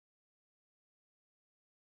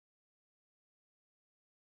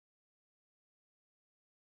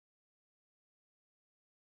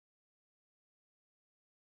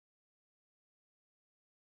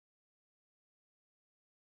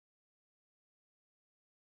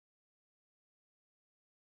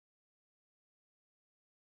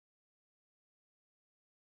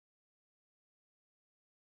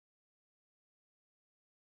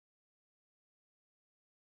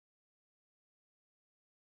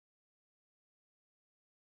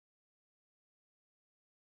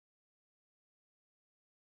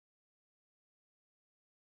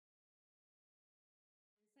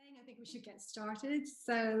I think we should get started.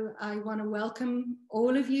 So I want to welcome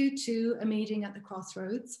all of you to a meeting at the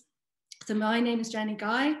Crossroads. So my name is Jennie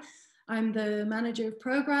Guy. I'm the manager of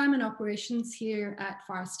program and operations here at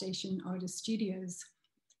Fire Station Artist Studios.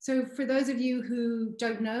 So for those of you who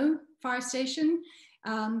don't know Fire Station,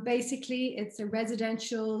 basically it's a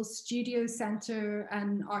residential studio center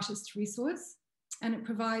and artist resource, and it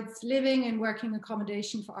provides living and working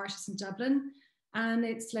accommodation for artists in Dublin. And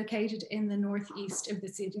it's located in the northeast of the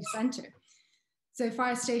city centre. So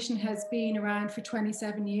Fire Station has been around for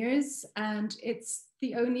 27 years, and it's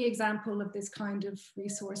the only example of this kind of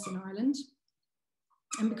resource in Ireland.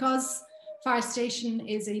 And because Fire Station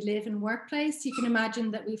is a live and work place, you can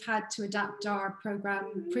imagine that we've had to adapt our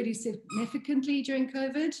programme pretty significantly during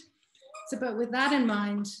COVID. So, but with that in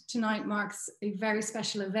mind, tonight marks a very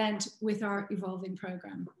special event with our evolving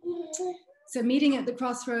programme. So Meeting at the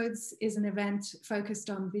Crossroads is an event focused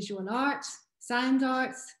on visual art, sound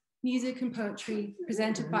arts, music and poetry,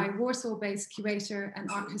 presented by Warsaw-based curator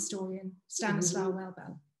and art historian Stanislaw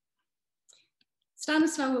Welbel.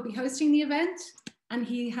 Stanislaw will be hosting the event, and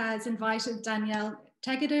he has invited Dannielle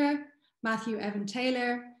Tegeder, Matthew Evan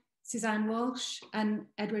Taylor, Suzanne Walsh, and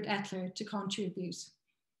Edward Etler to contribute.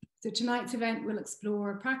 So tonight's event will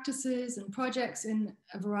explore practices and projects in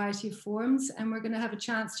a variety of forms, and we're going to have a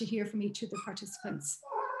chance to hear from each of the participants.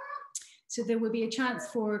 So there will be a chance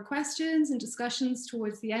for questions and discussions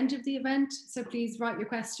towards the end of the event. So please write your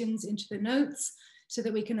questions into the notes so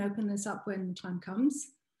that we can open this up when time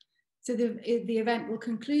comes. So the event will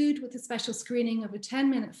conclude with a special screening of a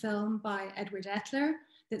 10-minute film by Edward Etler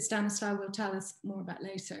that Stanislaw will tell us more about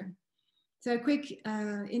later. So a quick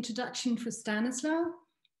introduction for Stanislaw.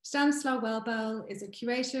 Stanislaw Welbel is a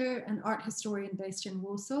curator and art historian based in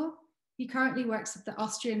Warsaw. He currently works at the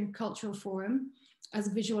Austrian Cultural Forum as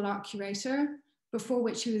a visual art curator, before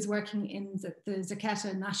which he was working in the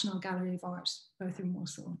Tegeder National Gallery of Art, both in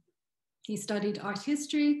Warsaw. He studied art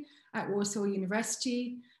history at Warsaw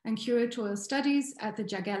University and curatorial studies at the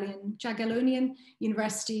Jagiellonian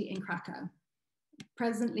University in Krakow.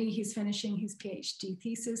 Presently, he's finishing his PhD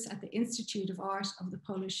thesis at the Institute of Art of the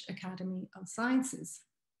Polish Academy of Sciences.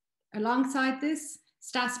 Alongside this,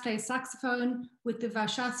 Stas plays saxophone with the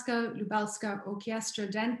Warszawsko-Lubelska Orkiestra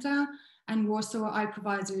Dęta and Warsaw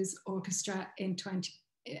Improvisers Orchestra in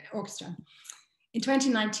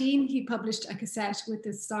 2019, he published a cassette with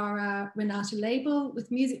the Sara Renata label with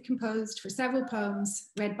music composed for several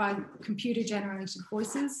poems read by computer-generated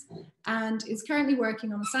voices, and is currently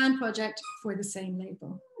working on a sound project for the same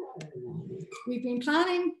label. We've been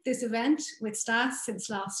planning this event with Stas since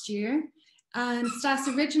last year, and Stas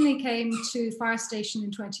originally came to Fire Station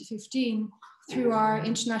in 2015 through our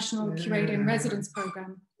International Curator in Residence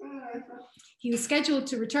program. He was scheduled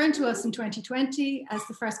to return to us in 2020 as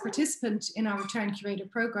the first participant in our Return Curator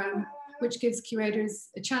program, which gives curators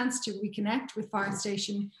a chance to reconnect with Fire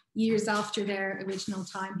Station years after their original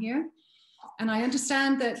time here. And I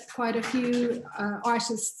understand that quite a few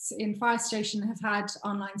artists in Fire Station have had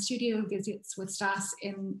online studio visits with Stas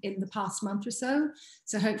in the past month or so.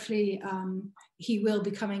 So hopefully he will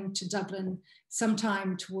be coming to Dublin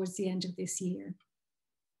sometime towards the end of this year.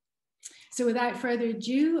 So without further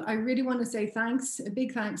ado, I really want to say thanks, a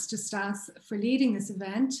big thanks to Stas for leading this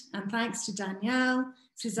event, and thanks to Dannielle,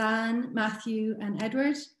 Suzanne, Matthew, and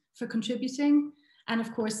Edward for contributing. And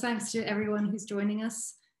of course, thanks to everyone who's joining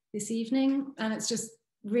us this evening. And it's just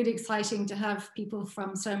really exciting to have people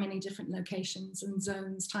from so many different locations and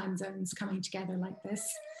zones, time zones coming together like this.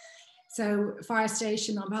 So Fire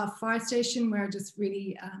Station, on behalf of Fire Station, we're just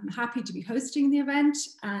really happy to be hosting the event,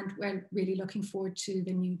 and we're really looking forward to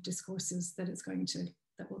the new discourses that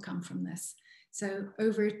will come from this. So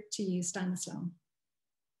over to you, Stanislaw.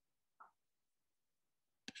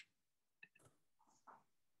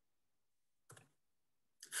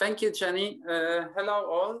 Thank you, Jennie. Hello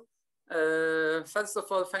all. First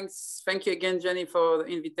of all, thank you again, Jennie, for the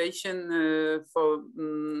invitation, for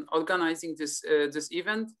organizing this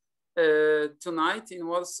event tonight in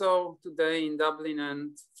Warsaw, today in Dublin,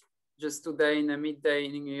 and just today in a midday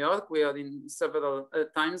in New York. We are in several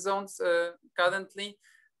time zones currently.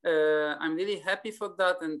 I'm really happy for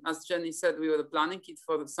that, and as Jennie said, we were planning it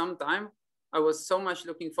for some time. I was so much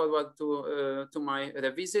looking forward to my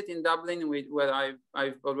revisit in Dublin, where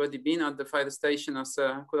I've already been at the Fire Station as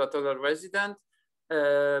a curatorial resident,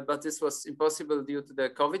 but this was impossible due to the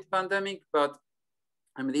COVID pandemic. But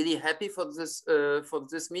I'm really happy for this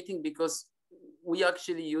meeting, because we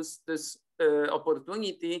actually use this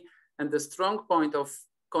opportunity and the strong point of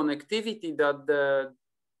connectivity that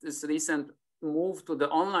this recent move to the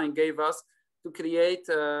online gave us to create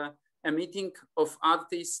a meeting of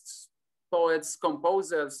artists poets,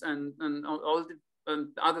 composers, and all the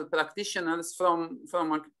other practitioners from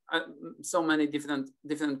so many different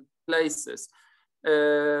places.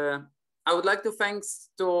 I would like to thank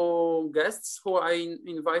to guests who I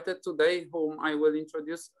invited today, whom I will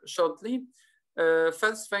introduce shortly.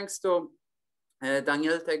 First, thanks to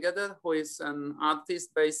Dannielle Tegeder, who is an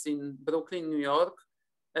artist based in Brooklyn, New York.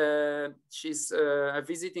 She's a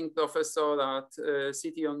visiting professor at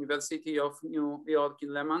City University of New York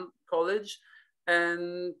in Lehman College,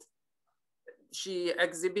 and she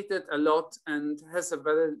exhibited a lot and has a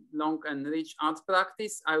very long and rich art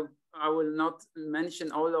practice. I will not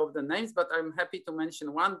mention all of the names, but I'm happy to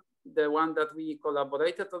mention one, the one that we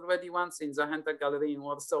collaborated already once in the Henta Gallery in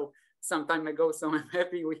Warsaw some time ago. So I'm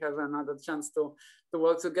happy we have another chance to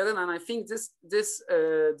work together. And I think this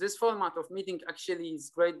format of meeting actually is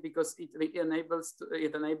great because it enables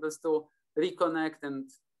to reconnect and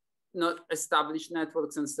not establish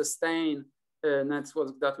networks and sustain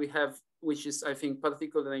networks that we have, which is, I think,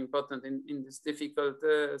 particularly important in this difficult,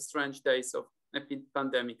 strange days of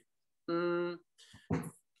pandemic.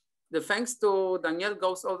 The thanks to Dannielle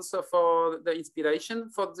goes also for the inspiration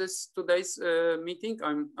for this today's meeting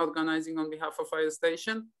I'm organizing on behalf of Fire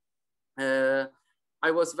Station.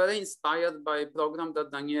 I was very inspired by a program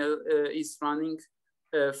that Dannielle is running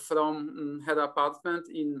from her apartment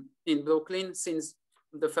in Brooklyn since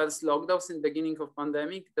the first lockdowns in the beginning of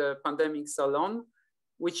pandemic, the Pandemic Salon,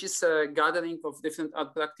 which is a gathering of different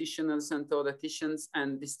art practitioners and theoreticians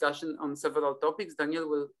and discussion on several topics. Dannielle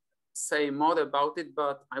will say more about it,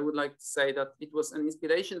 but I would like to say that it was an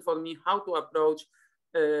inspiration for me how to approach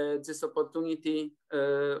this opportunity,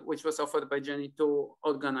 which was offered by Jennie to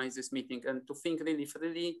organize this meeting and to think really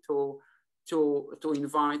freely, to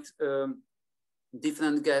invite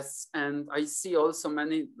different guests. And I see also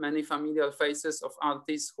many familiar faces of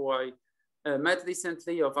artists who I met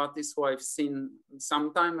recently, of artists who I've seen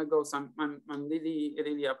some time ago. So I'm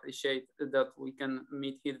really appreciate that we can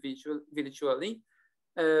meet here virtually.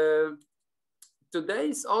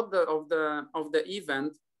 Today's order of the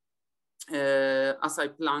event, as I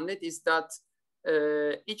planned it, is that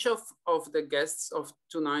each of the guests of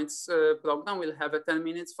tonight's program will have 10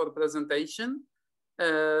 minutes for presentation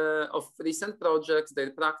of recent projects, their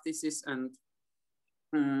practices, and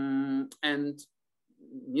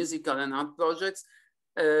musical and art projects.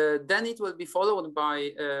 Then it will be followed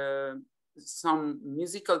by some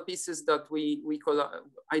musical pieces that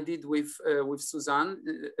I did with Suzanne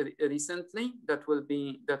recently. That will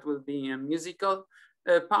be a musical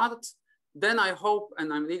part. Then I hope,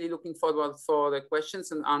 and I'm really looking forward for the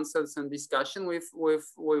questions and answers and discussion with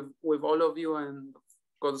all of you, and of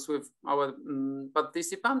course with our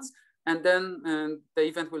participants. And then the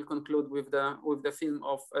event will conclude with the film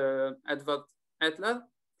of Edward Adler,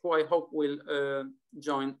 who I hope will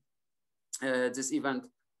join this event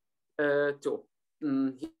too.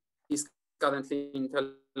 He's currently in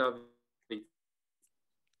Tel Aviv.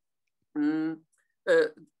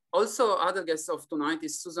 Also, other guests of tonight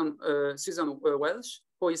is Suzanne Welsh,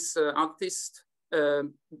 who is artist,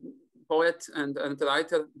 poet, and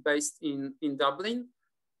writer based in Dublin.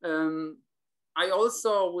 I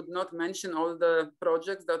also would not mention all the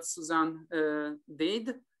projects that Suzanne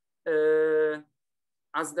did,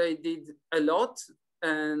 as they did a lot.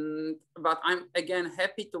 But I'm again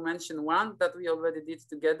happy to mention one that we already did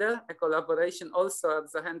together, a collaboration also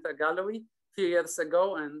at the Henta Gallery a few years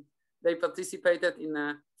ago, and they participated in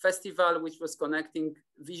a festival which was connecting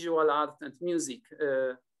visual art and music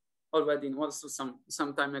already in Warsaw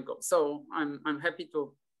some time ago. So I'm happy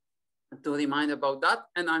to remind about that,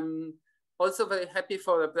 and I'm also very happy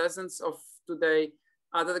for the presence of today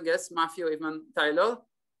other guest, Matthew Evan Taylor,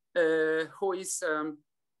 who is a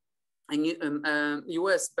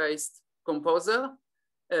US-based composer,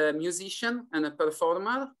 a musician, and a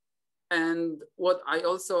performer. And what I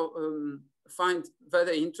also find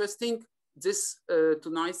very interesting, this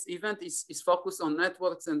tonight's event is focused on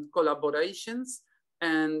networks and collaborations.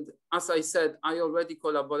 And as I said, I already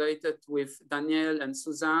collaborated with Dannielle and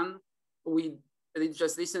Suzanne. We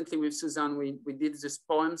just recently with Suzanne, we did this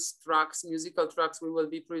poems tracks, musical tracks we will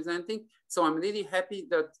be presenting. So I'm really happy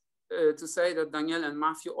that to say that Dannielle and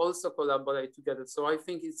Matthew also collaborate together. So I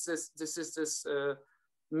think this is this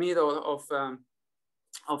mirror of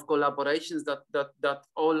collaborations that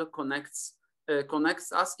all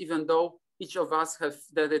connects us, even though each of us have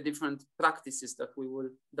very different practices that we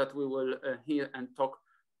will hear and talk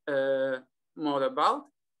more about.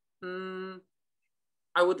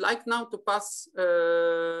 I would like now to pass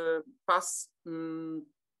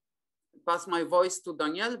my voice to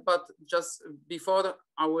Dannielle, but just before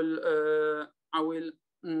I will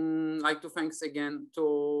like to thanks again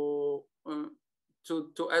to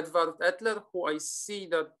Edward Etler, who I see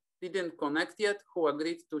that didn't connect yet, who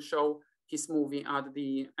agreed to show his movie at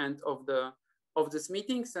the end of this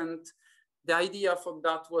meetings. And the idea for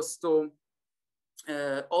that was to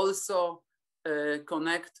also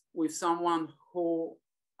connect with someone who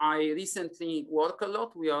I recently work a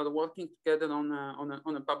lot. We are working together on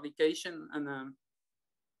a publication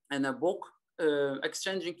and a book,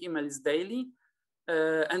 exchanging emails daily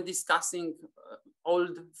and discussing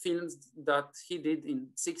old films that he did in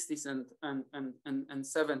 60s and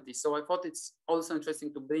 70s. So I thought it's also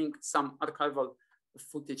interesting to bring some archival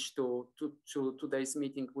footage to today's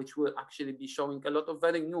meeting, which will actually be showing a lot of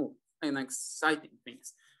very new and exciting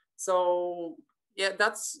things. So yeah,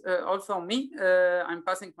 that's all from me. I'm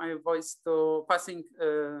passing my voice to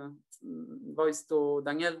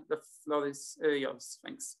Dannielle. The floor is yours.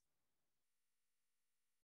 Thanks.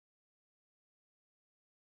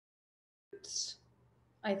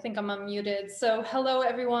 I think I'm unmuted. So hello,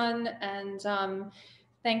 everyone, and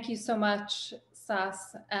thank you so much,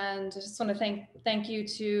 Sas. And I just want to thank you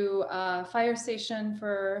to Fire Station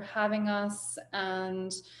for having us.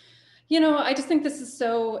 And you know, I just think this is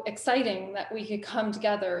so exciting that we could come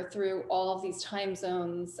together through all of these time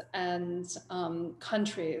zones and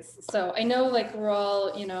countries. So I know, like, we're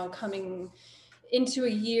all, you know, coming into a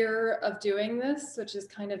year of doing this, which is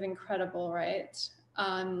kind of incredible, right?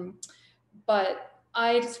 But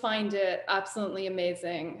I just find it absolutely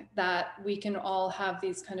amazing that we can all have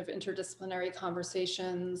these kind of interdisciplinary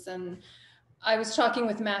conversations. And I was talking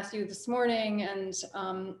with Matthew this morning, and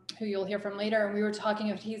who you'll hear from later, and we were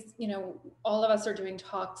talking about, he's, you know, all of us are doing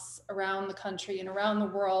talks around the country and around the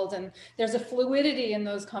world, and there's a fluidity in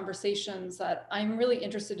those conversations that I'm really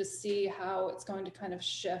interested to see how it's going to kind of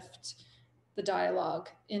shift the dialogue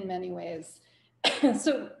in many ways.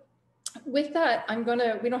 So with that,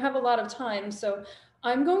 we don't have a lot of time, so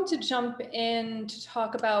I'm going to jump in to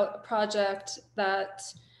talk about a project that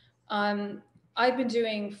I've been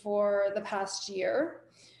doing for the past year.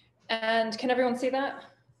 And can everyone see that?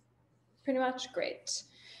 Pretty much, great.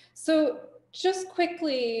 So just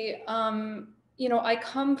quickly, you know, I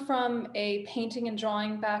come from a painting and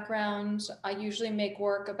drawing background. I usually make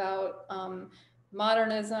work about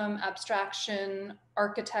modernism, abstraction,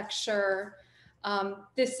 architecture. I'm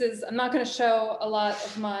not going to show a lot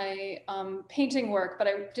of my painting work, but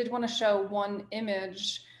I did want to show one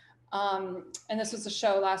image. And this was a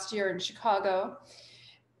show last year in Chicago.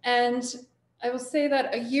 And I will say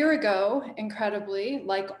that a year ago, incredibly,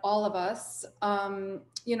 like all of us,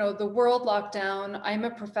 you know, the world locked down. I'm a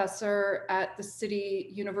professor at the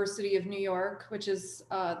City University of New York, which is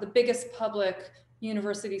the biggest public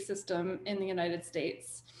university system in the United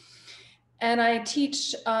States. And I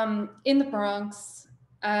teach in the Bronx,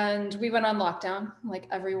 and we went on lockdown like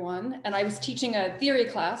everyone. And I was teaching a theory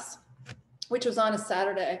class, which was on a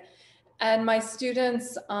Saturday. And my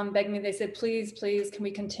students begged me, they said, please, can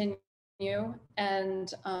we continue?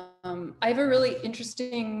 And I have a really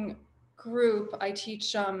interesting group. I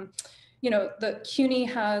teach, you know, the CUNY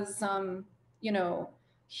has, you know,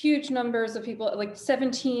 huge numbers of people, like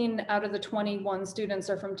 17 out of the 21 students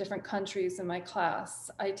are from different countries in my class.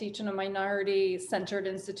 I teach in a minority-centered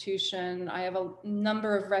institution. I have a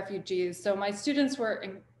number of refugees. So my students were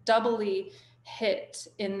doubly hit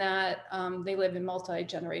in that they live in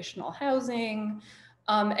multi-generational housing.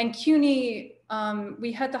 And CUNY,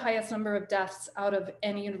 we had the highest number of deaths out of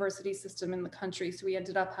any university system in the country. So we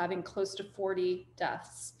ended up having close to 40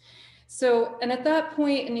 deaths. So, and at that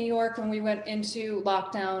point in New York, when we went into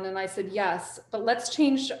lockdown, and I said, yes, but let's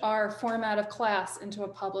change our format of class into a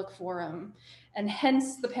public forum. And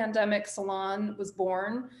hence the pandemic salon was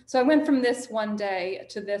born. So I went from this one day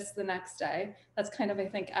to this the next day. That's kind of, I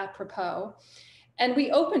think, apropos. And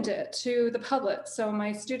we opened it to the public. So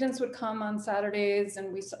my students would come on Saturdays,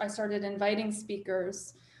 and I started inviting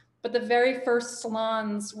speakers. But the very first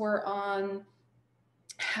salons were on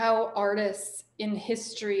how artists in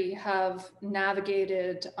history have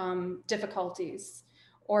navigated difficulties,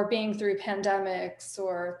 or being through pandemics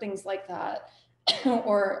or things like that,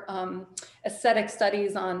 or aesthetic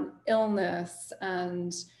studies on illness,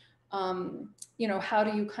 and you know, how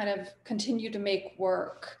do you kind of continue to make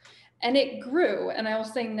work? And it grew. And I will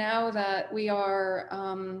say now that we are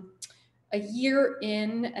a year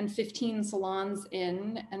in and 15 salons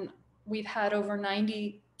in, and we've had over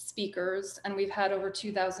 90 speakers, and we've had over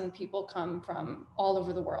 2,000 people come from all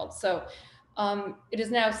over the world. So it is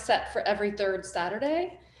now set for every third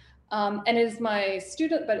Saturday. And it is my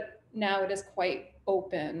student, but now it is quite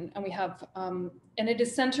open. And we have, and it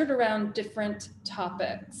is centered around different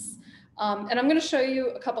topics. And I'm going to show you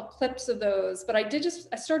a couple clips of those, but I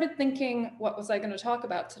started thinking, what was I going to talk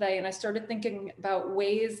about today? And I started thinking about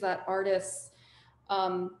ways that artists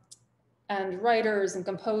and writers and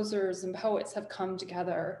composers and poets have come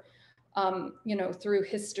together, you know, through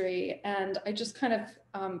history. And I just kind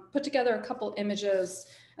of put together a couple images.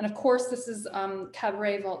 And of course, this is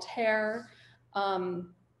Cabaret Voltaire,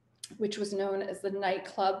 which was known as the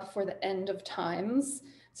nightclub for the end of times.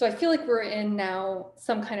 So I feel like we're in now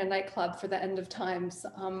some kind of nightclub for the end of times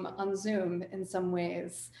on Zoom in some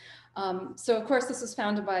ways. So of course, this was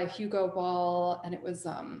founded by Hugo Ball, and it was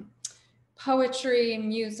poetry,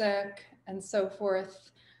 music, and so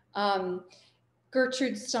forth.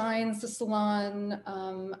 Gertrude Stein's The Salon.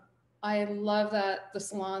 I love that the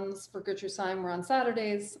salons for Gertrude Stein were on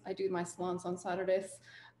Saturdays. I do my salons on Saturdays.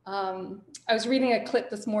 I was reading a clip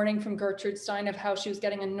this morning from Gertrude Stein of how she was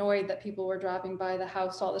getting annoyed that people were driving by the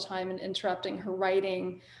house all the time and interrupting her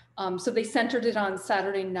writing. So they centered it on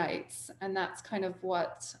Saturday nights. And that's kind of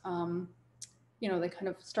what, you know, they kind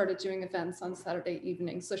of started doing events on Saturday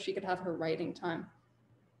evenings so she could have her writing time.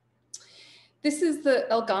 This is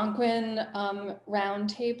the Algonquin Round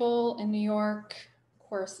Table in New York. Of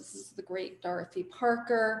course, this is the great Dorothy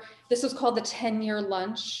Parker. This was called the 10-year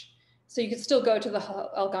lunch. So you could still go to the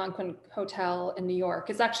Algonquin Hotel in New York.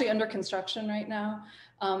 It's actually under construction right now,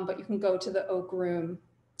 but you can go to the Oak Room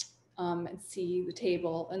and see the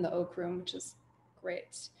table in the Oak Room, which is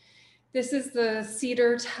great. This is the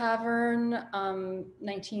Cedar Tavern,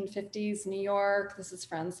 1950s New York. This is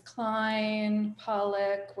Franz Klein,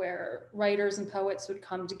 Pollock, where writers and poets would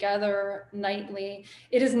come together nightly.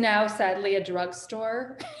 It is now sadly a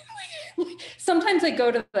drugstore. Sometimes I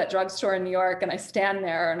go to that drugstore in New York and I stand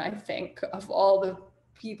there and I think of all the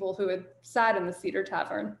people who had sat in the Cedar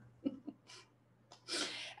Tavern.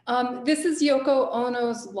 This is Yoko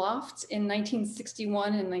Ono's loft in 1961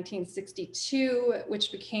 and 1962,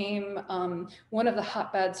 which became one of the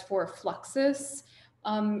hotbeds for Fluxus.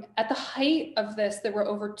 At the height of this, there were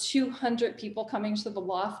over 200 people coming to the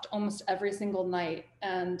loft almost every single night.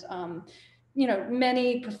 And you know,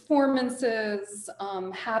 many performances,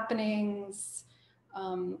 happenings,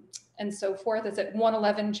 and so forth. It's at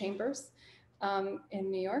 111 Chambers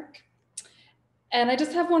in New York. And I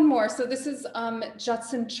just have one more. So this is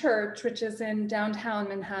Judson Church, which is in downtown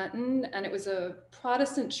Manhattan. And it was a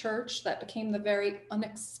Protestant church that became the very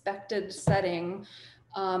unexpected setting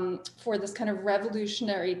for this kind of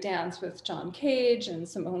revolutionary dance with John Cage and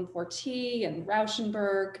Simone Forti and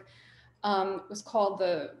Rauschenberg. It was called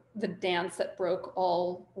the dance that broke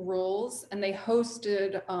all rules. And they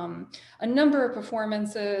hosted a number of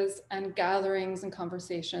performances and gatherings and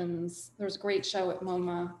conversations. There was a great show at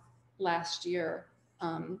MoMA last year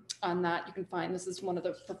on that. You can find, this is one of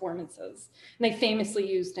the performances. And they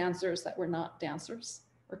famously used dancers that were not dancers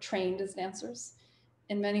or trained as dancers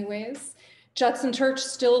in many ways. Judson Church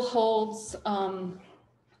still holds a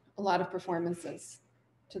lot of performances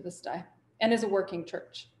to this day and is a working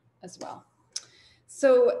church as well.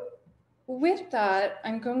 So with that,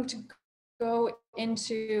 I'm going to go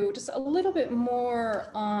into just a little bit more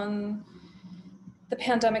on the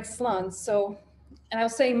pandemic salons. So, and I'll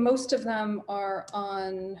say most of them are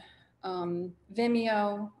on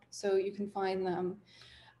Vimeo, so you can find them.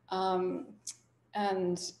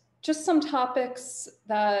 And just some topics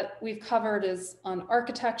that we've covered is on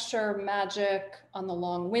architecture, magic, on the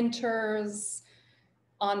long winters,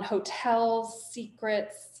 on hotels,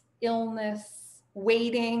 secrets, illness,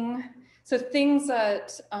 waiting. So things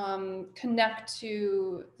that connect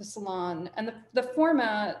to the salon. And the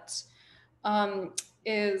format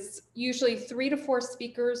is usually 3 to 4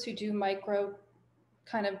 speakers who do micro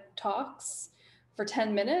kind of talks for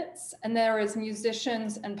 10 minutes. And there is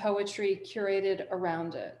musicians and poetry curated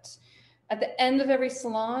around it. At the end of every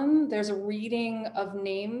salon, there's a reading of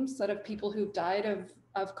names that of people who've died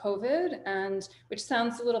of COVID, and which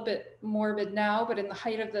sounds a little bit morbid now, but in the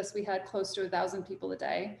height of this, we had close to 1,000 people a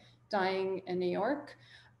day dying in New York.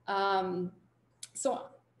 So,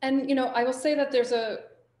 and you know, I will say that there's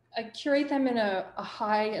I curate them in a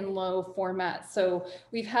high and low format. So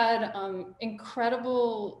we've had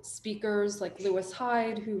incredible speakers like Lewis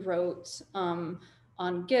Hyde, who wrote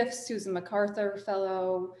on gifts, Susan MacArthur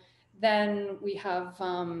Fellow. Then we have,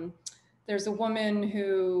 there's a woman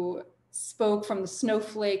who spoke from the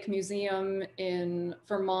Snowflake Museum in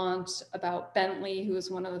Vermont about Bentley, who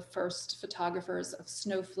was one of the first photographers of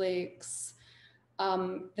snowflakes.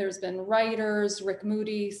 There's been writers. Rick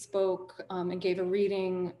Moody spoke and gave a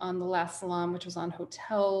reading on the last salon, which was on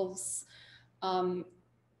hotels.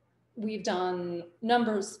 We've done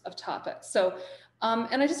numbers of topics. So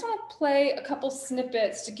And I just want to play a couple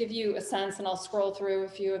snippets to give you a sense, and I'll scroll through a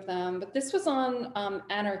few of them. But this was on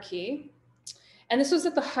anarchy. And this was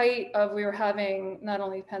at the height of, we were having not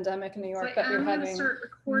only pandemic in New York, but we were having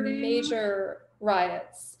major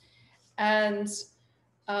riots. And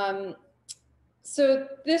so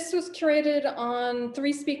this was curated on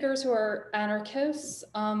 3 speakers who are anarchists.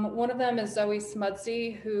 One of them is Zoe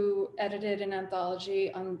Smudsy, who edited an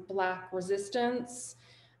anthology on Black resistance.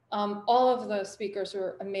 All of those speakers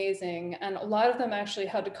were amazing. And a lot of them actually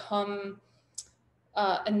had to come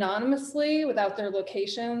anonymously without their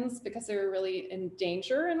locations because they were really in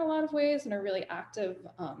danger in a lot of ways and are really active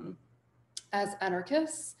as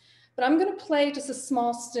anarchists. But I'm going to play just a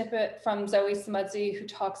small snippet from Zoe Smudsy, who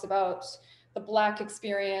talks about the Black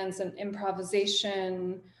experience and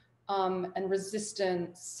improvisation and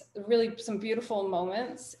resistance, really some beautiful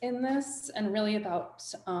moments in this, and really about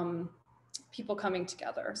people coming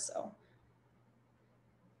together. So.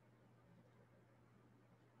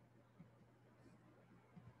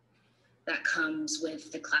 That comes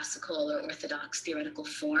with the classical or orthodox theoretical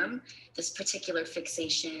form, this particular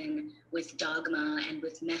fixation with dogma and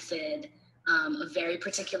with method, a very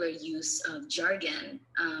particular use of jargon,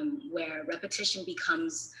 where repetition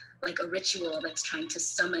becomes like a ritual that's trying to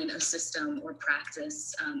summon a system or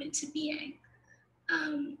practice into being.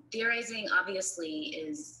 Theorizing obviously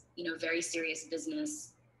is, very serious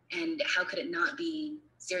business, and how could it not be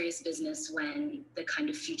serious business when the kind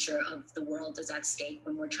of future of the world is at stake,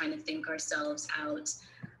 when we're trying to think ourselves out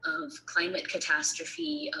of climate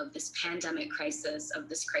catastrophe, of this pandemic crisis, of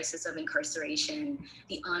this crisis of incarceration,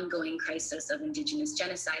 the ongoing crisis of indigenous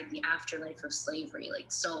genocide, the afterlife of slavery,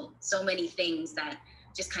 like so many things that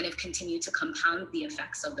just kind of continue to compound the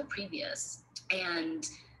effects of the previous. And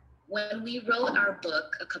when we wrote our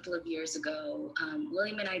book a couple of years ago,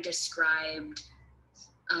 William and I described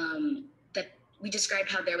we described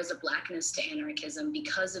how there was a Blackness to anarchism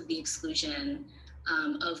because of the exclusion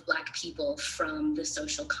of Black people from the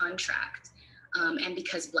social contract. And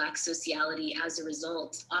because Black sociality, as a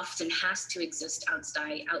result, often has to exist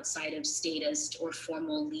outside of statist or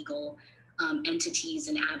formal legal entities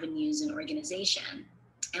and avenues and organization.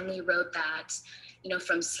 And we wrote that,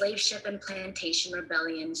 from slave ship and plantation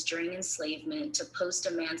rebellions during enslavement to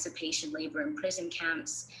post-emancipation labor in prison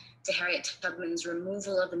camps, to Harriet Tubman's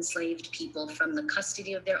removal of enslaved people from the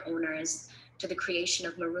custody of their owners, to the creation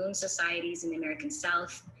of maroon societies in the American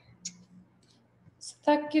South. So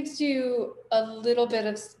that gives you a little bit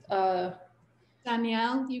of...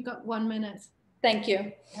 Dannielle, you got 1 minute. Thank you.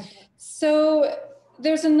 Okay. So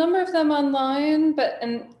there's a number of them online,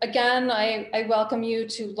 and again, I welcome you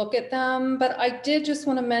to look at them, but I did just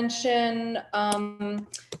want to mention,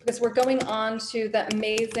 because we're going on to the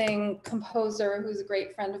amazing composer who's a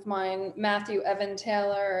great friend of mine, Matthew Evan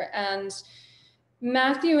Taylor. And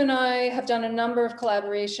Matthew and I have done a number of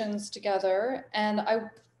collaborations together, and I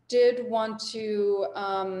did want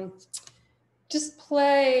to just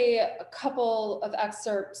play a couple of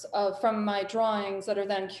excerpts from my drawings that are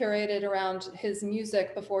then curated around his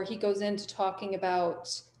music before he goes into talking about,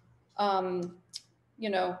 our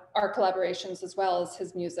collaborations as well as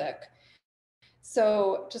his music.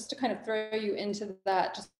 So just to kind of throw you into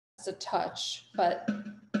that just a touch, but.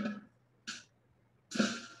 I'm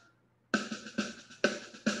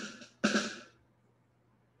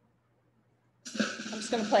just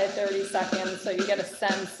going to play 30 seconds so you get a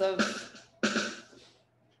sense of.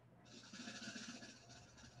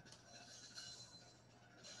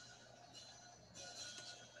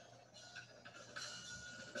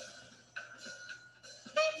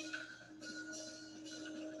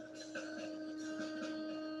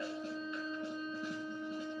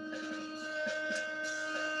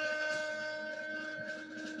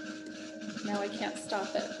 Now I can't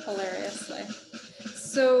stop it hilariously.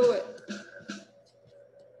 So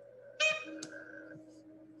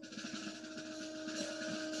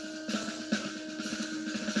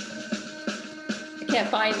I can't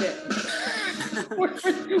find it.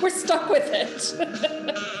 we're stuck with it.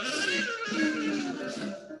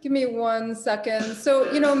 Give me 1 second.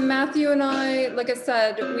 So, Matthew and I, like I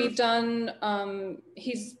said, we've done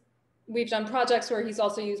projects where he's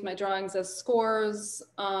also used my drawings as scores.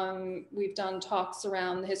 We've done talks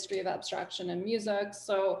around the history of abstraction and music.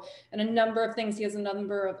 So, and a number of things. He has a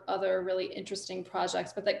number of other really interesting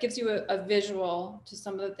projects, but that gives you a visual to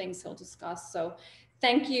some of the things he'll discuss. So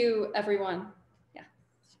thank you, everyone. Yeah.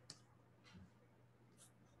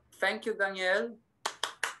 Thank you, Dannielle.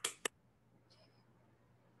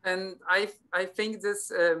 And I think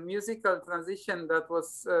this musical transition that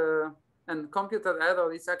was And computer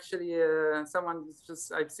error is actually someone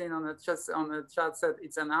just I've seen on the chat said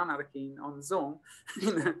it's an anarchy on Zoom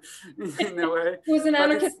in a way. It was an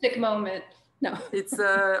anarchistic moment. No. It's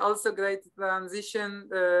also great transition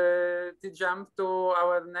to jump to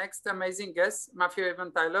our next amazing guest, Matthew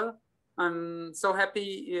Evan Tyler. I'm so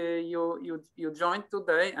happy you joined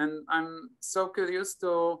today, and I'm so curious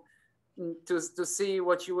to see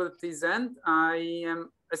what you will present. I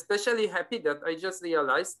am especially happy that I just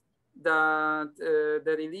realized that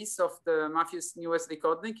the release of the Matthew's newest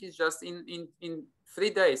recording is just in 3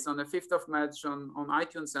 days, on the 5th of March on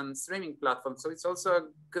iTunes and streaming platforms. So it's also a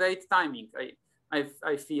great timing.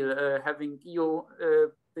 I feel having you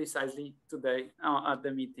precisely today at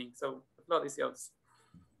the meeting. So the floor is yours.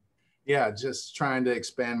 Yeah, just trying to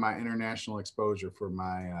expand my international exposure for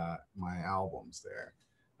my my albums there.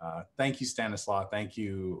 Thank you, Stanislaw. Thank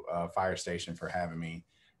you, Fire Station, for having me.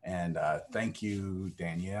 And thank you,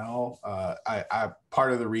 Dannielle.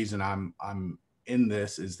 Part of the reason I'm in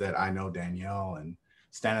this is that I know Dannielle, and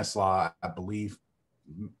Stanislaw, I believe,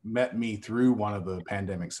 met me through one of the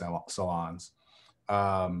pandemic salons.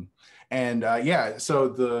 Yeah,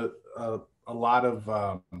 so a lot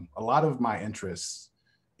of my interests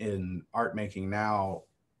in art making now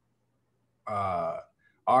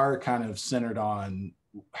are kind of centered on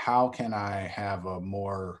how can I have a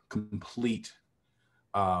more complete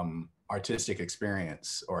artistic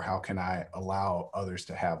experience, or how can I allow others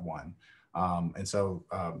to have one? And so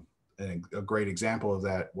a great example of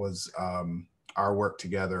that was our work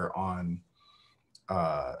together on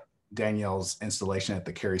Dannielle's installation at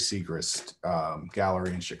the Carrie Segrist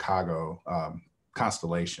Gallery in Chicago,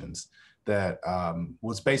 Constellations, that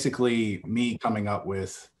was basically me coming up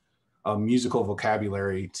with a musical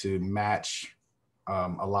vocabulary to match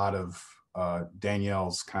a lot of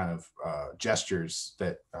Dannielle's kind of gestures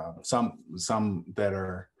that some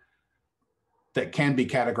that can be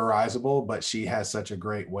categorizable, but she has such a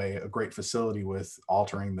great facility with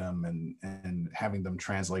altering them and having them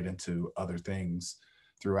translate into other things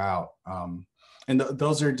throughout. And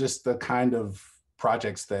those are just the kind of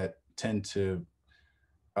projects that tend to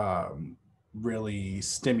really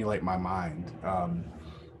stimulate my mind.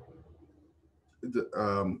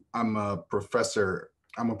 I'm a professor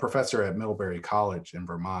at Middlebury College in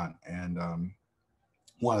Vermont, and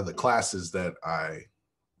one of the classes that I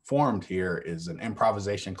formed here is an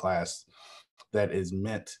improvisation class that is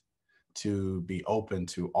meant to be open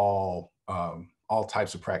to all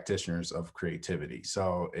types of practitioners of creativity.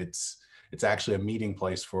 So it's actually a meeting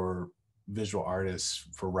place for visual artists,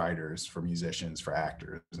 for writers, for musicians, for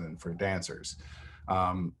actors, and for dancers.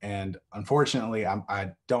 And unfortunately,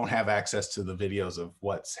 I don't have access to the videos of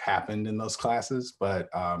what's happened in those classes, but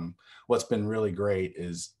what's been really great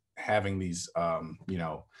is having these,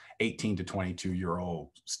 18 to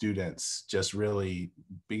 22-year-old students just really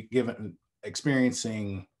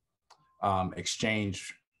experiencing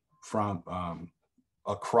exchange from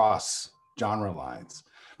across genre lines.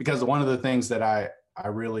 Because one of the things that I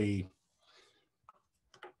really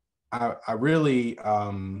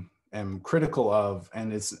am critical of,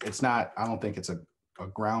 and it's not, I don't think it's a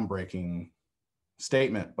groundbreaking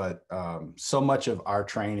statement, but so much of our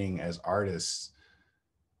training as artists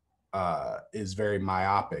is very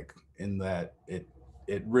myopic, in that it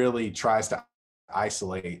really tries to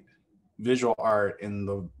isolate visual art in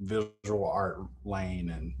the visual art lane,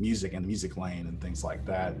 and music in the music lane, and things like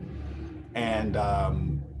that. And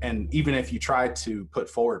even if you try to put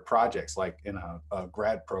forward projects, like in a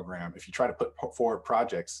grad program, if you try to put forward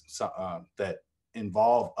projects that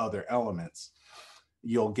involve other elements,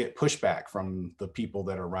 you'll get pushback from the people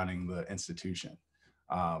that are running the institution.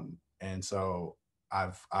 And so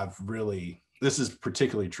I've really, this is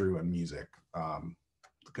particularly true in music.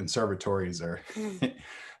 The conservatories are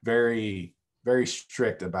very, very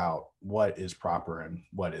strict about what is proper and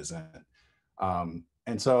what isn't.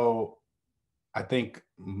 And so I think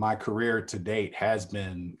my career to date has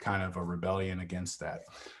been kind of a rebellion against that.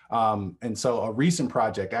 And so a recent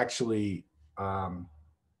project actually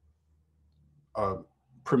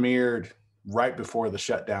premiered right before the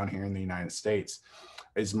shutdown here in the United States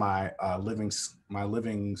is my living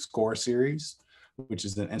score series, which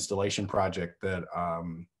is an installation project that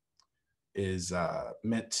is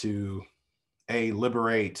meant to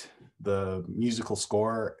liberate the musical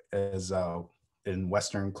score as in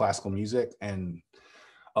Western classical music, and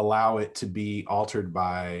allow it to be altered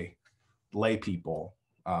by lay people,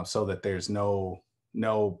 so that there's no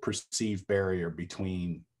perceived barrier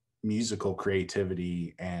between musical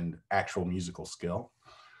creativity and actual musical skill.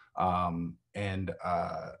 And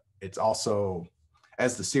it's also,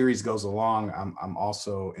 as the series goes along, I'm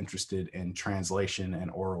also interested in translation and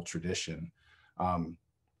oral tradition.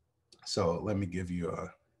 So let me give you a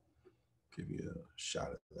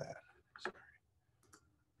shot of that. Sorry.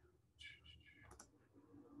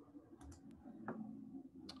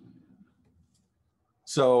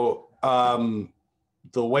 So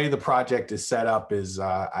the way the project is set up is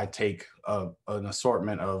I take an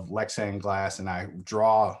assortment of Lexan glass and I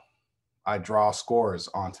draw scores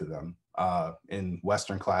onto them in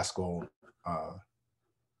Western classical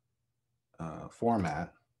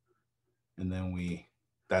format, and then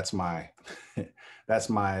that's my that's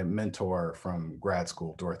my mentor from grad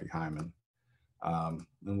school, Dorothy Hyman, and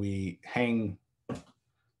we hang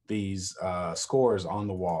these scores on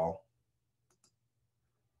the wall.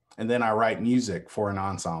 And then I write music for an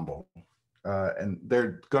ensemble, and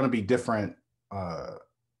they're going to be different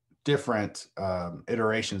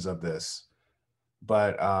iterations of this.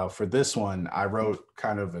 But for this one, I wrote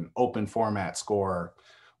kind of an open format score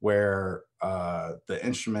where the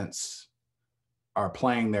instruments are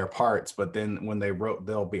playing their parts, but then when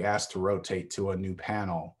they'll be asked to rotate to a new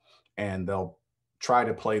panel, and they'll try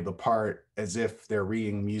to play the part as if they're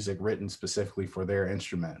reading music written specifically for their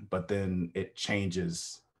instrument, but then it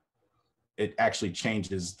actually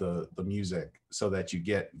changes the music so that you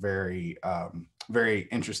get very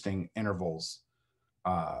interesting intervals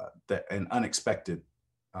and unexpected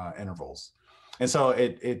intervals. And so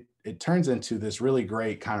it turns into this really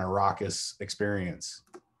great kind of raucous experience.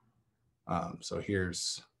 So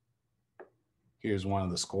here's one of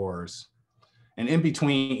the scores. And in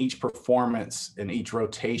between each performance and each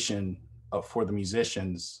rotation for the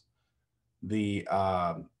musicians, the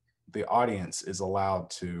audience is allowed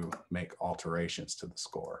to make alterations to the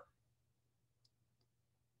score.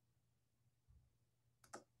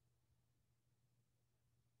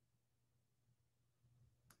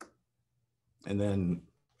 And then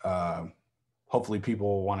hopefully people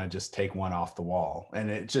will want to just take one off the wall. And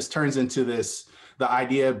it just turns into this, the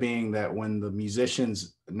idea being that when the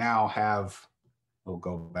musicians now have, we'll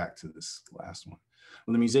go back to this last one.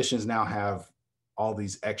 When the musicians now have all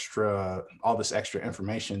this extra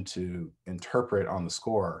information to interpret on the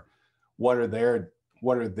score, what are their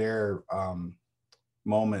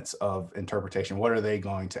moments of interpretation? What are they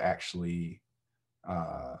going to actually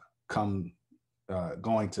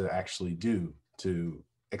do to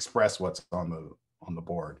express what's on the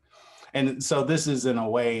board? And so this is, in a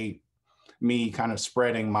way, me kind of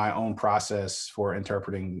spreading my own process for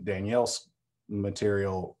interpreting Dannielle's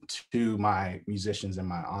material to my musicians in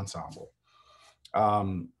my ensemble.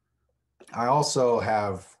 I also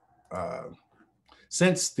have,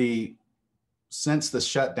 since the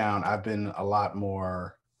shutdown, I've been a lot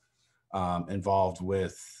more involved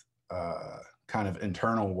with kind of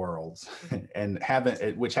internal worlds and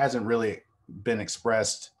which hasn't really been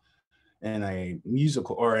expressed in a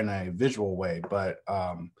musical or in a visual way, but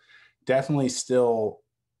definitely still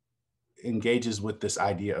engages with this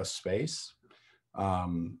idea of space.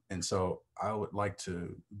 And so I would like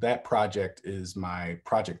to, that project is my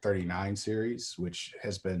Project 39 series, which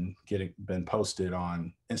has been posted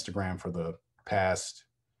on Instagram for the past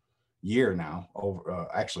year now,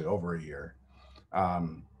 actually over a year.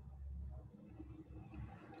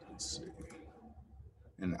 Let's see.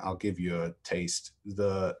 And I'll give you a taste.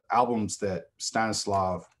 The albums that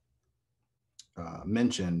Stanislaw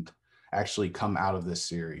mentioned actually come out of this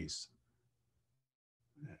series.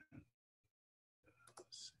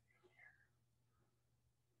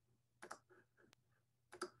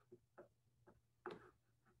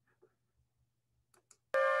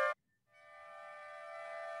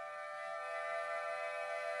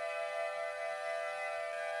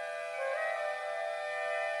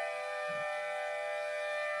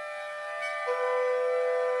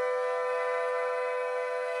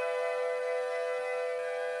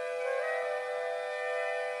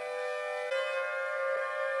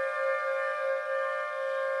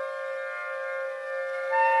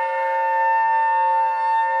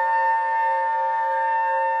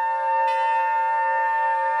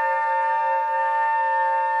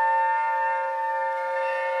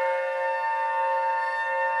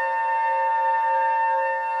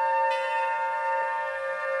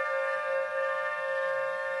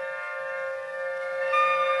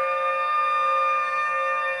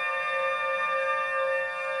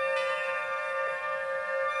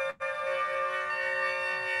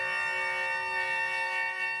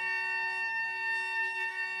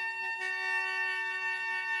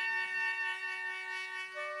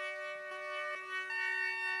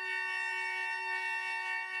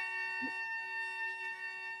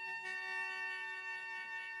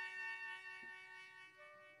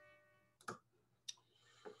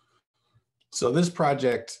 So this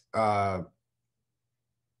project has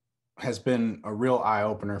been a real eye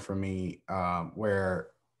opener for me, where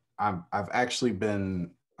I've actually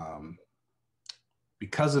been,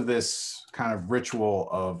 because of this kind of ritual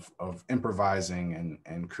of improvising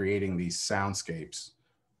and creating these soundscapes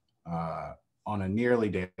on a nearly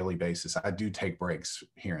daily basis. I do take breaks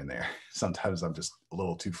here and there. Sometimes I'm just a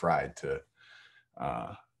little too fried to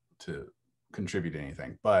contribute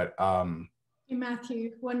anything, but hey,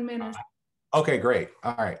 Matthew, 1 minute. Okay, great.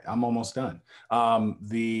 All right, I'm almost done. I've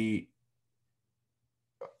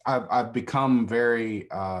become very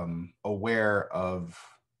aware of,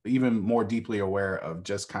 even more deeply aware of,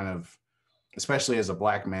 just kind of, especially as a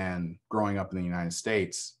Black man growing up in the United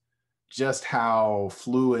States, just how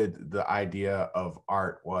fluid the idea of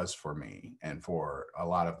art was for me and for a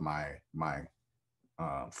lot of my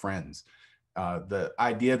friends. The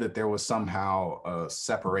idea that there was somehow a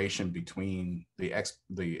separation between the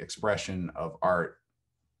expression of art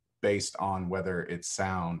based on whether it's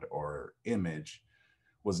sound or image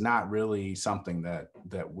was not really something that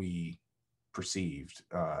we perceived.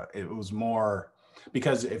 It was more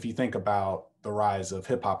because if you think about the rise of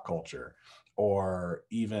hip hop culture, or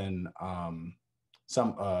even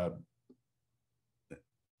some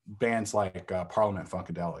bands like Parliament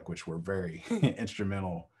Funkadelic, which were very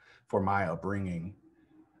instrumental for my upbringing,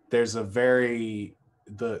 there's a very,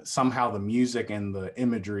 somehow the music and the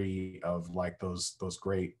imagery of like those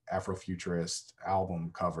great Afrofuturist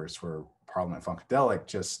album covers for Parliament Funkadelic,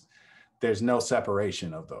 just there's no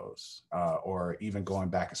separation of those, or even going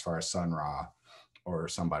back as far as Sun Ra or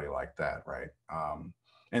somebody like that, right?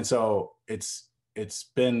 And so it's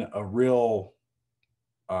been a real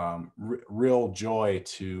real joy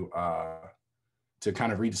to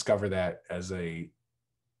kind of rediscover that as a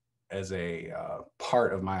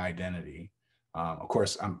part of my identity. Of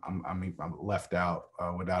course, I'm left out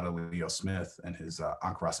without a Leo Smith and his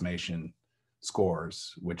Encrossmation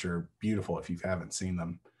scores, which are beautiful if you haven't seen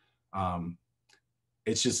them.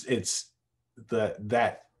 It's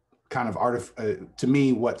that kind of to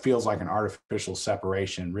me, what feels like an artificial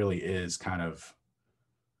separation really is kind of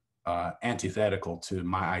antithetical to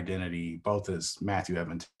my identity, both as Matthew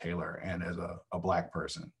Evan Taylor and as a Black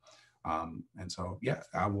person. And so, yeah,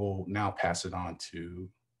 I will now pass it on to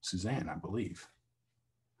Suzanne, I believe.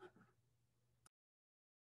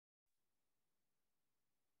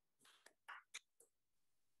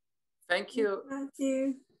 Thank you.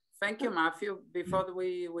 Matthew. Thank you, Matthew. Before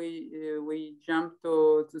we jump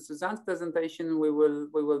to Suzanne's presentation, we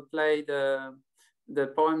will play the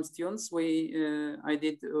poems tunes I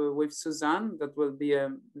did with Suzanne. That will be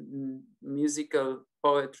a musical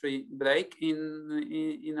poetry break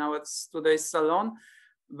in our today's salon.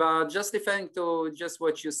 But just referring to just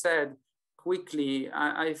what you said quickly,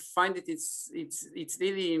 I find it's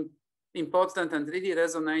really important and really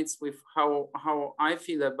resonates with how I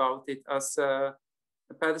feel about it as a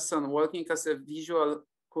person working as a visual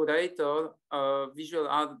curator, visual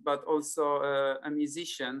art, but also a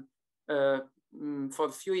musician. For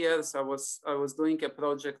a few years, I was doing a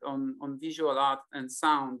project on visual art and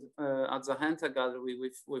sound at the Hunter Gallery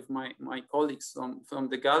with my colleagues from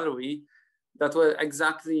the gallery that were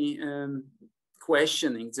exactly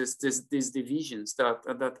questioning these divisions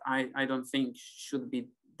that I don't think should be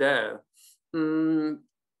there.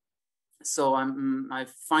 So I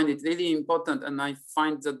find it really important, and I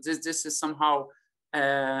find that this is somehow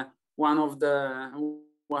one of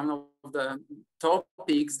the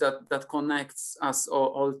topics that connects us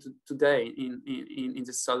all today in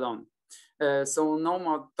the salon. So no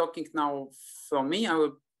more talking now from me. I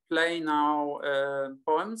will play now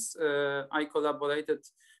poems. I collaborated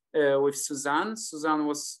with Suzanne. Suzanne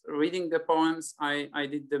was reading the poems. I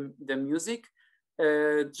did the music.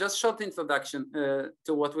 Just short introduction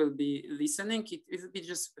to what we'll be listening. It will be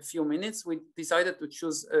just a few minutes. We decided to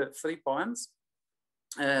choose 3 poems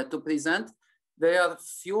to present. There are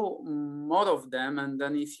few more of them, and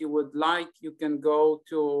then if you would like, you can go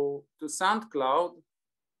to SoundCloud.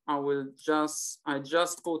 I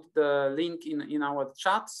just put the link in our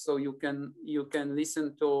chat, so you can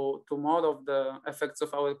listen to more of the effects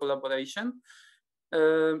of our collaboration.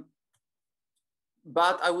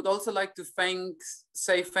 But I would also like to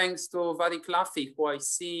say thanks to Vari Claffey, who I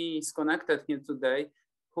see is connected here today,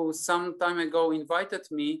 who some time ago invited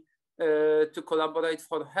me to collaborate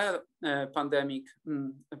for her pandemic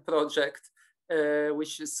project,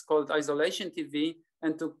 which is called Isolation TV,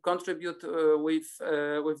 and to contribute with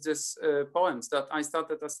these poems that I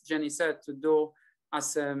started, as Jennie said, to do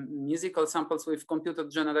as musical samples with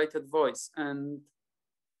computer-generated voice. And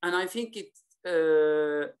I think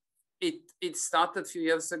it started a few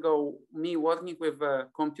years ago, me working with a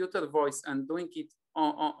computer voice and doing it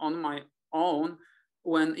on my own,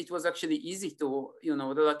 when it was actually easy to, you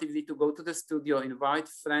know, relatively to go to the studio, invite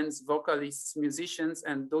friends, vocalists, musicians,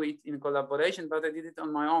 and do it in collaboration, but I did it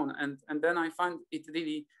on my own. And then I find it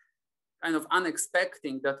really kind of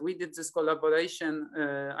unexpected that we did this collaboration.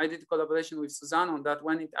 I did collaboration with Suzanne on that,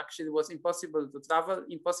 when it actually was impossible to travel,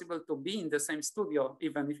 impossible to be in the same studio,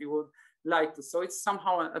 even if you would like to. So it's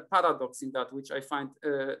somehow a paradox in that, which I find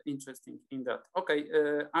interesting in that. Okay,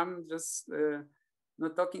 I'm just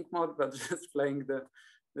not talking more, but just playing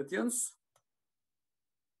the tunes.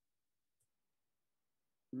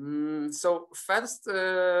 So first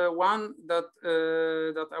one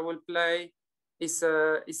that I will play is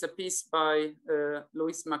a piece by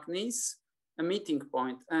Louis MacNeice, A Meeting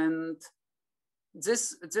Point. And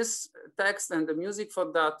this text and the music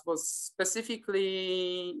for that was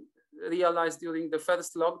specifically realized during the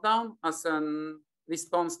first lockdown as a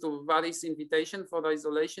response to various invitations for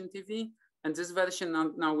isolation TV. And this version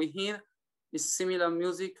now we hear is similar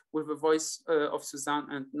music with the voice of Suzanne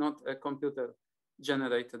and not a computer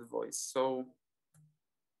generated voice. So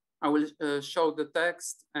I will show the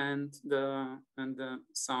text and the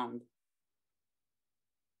sound.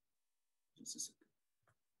 Just a second.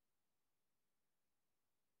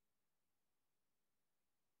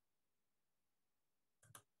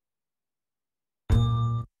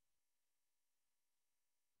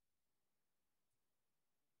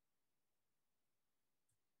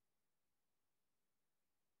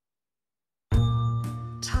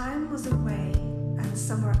 Time was away and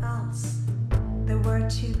somewhere else. There were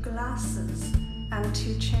 2 glasses and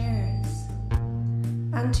 2 chairs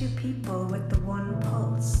and 2 people with the one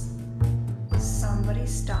pulse. Somebody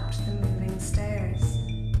stopped the moving stairs.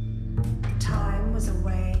 Time was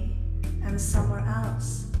away and somewhere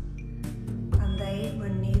else, and they were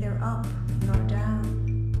neither up nor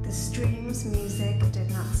down. The stream's music did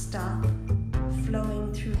not stop,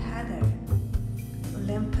 flowing through heather,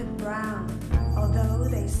 limpid brown, although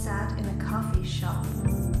they sat in a coffee shop,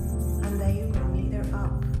 and they were neither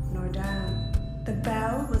up nor down. The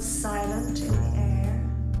bell was silent in the air,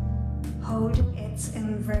 holding its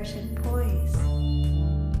inverted poise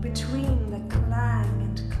between the clang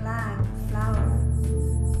and clang of flower,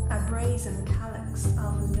 a brazen calyx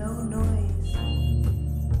of no noise.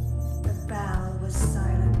 The bell was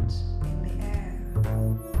silent in the air.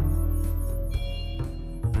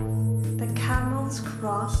 The camels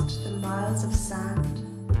crossed the miles of sand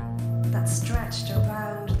that stretched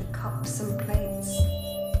around the cups and plates.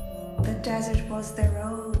 The desert was their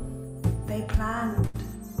own. They planned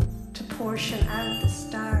to portion out the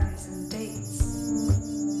stars and dates.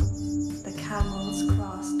 The camels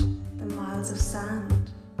crossed the miles of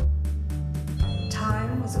sand.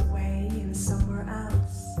 Time was away and somewhere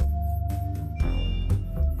else.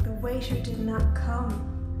 The waiter did not come.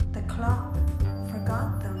 The clock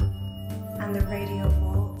forgot them, and the radio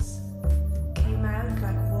waltz came out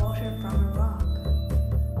like water from a rock.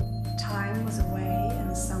 Time was away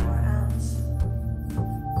and somewhere else.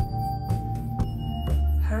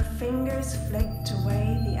 Her fingers flicked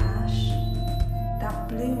away the ash that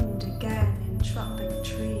bloomed again in tropic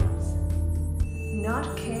trees,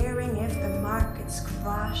 not caring if the markets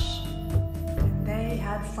crash when they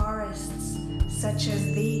had forests such as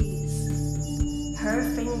these. Her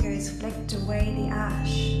fingers flicked away the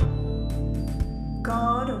ash.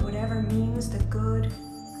 God, or whatever means the good,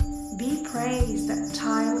 be praised that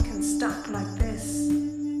time can stop like this,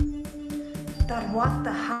 that what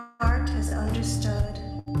the heart has understood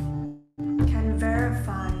can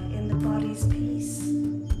verify in the body's peace.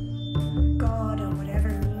 God, or whatever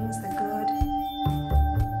means the good.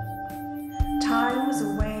 Time was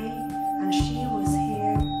away and she was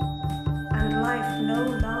here, and life no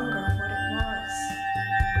longer what it was.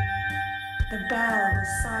 The bell was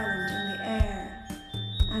silent in the air,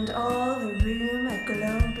 and all the room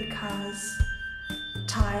aglow because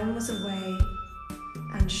time was away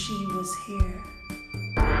and she was here.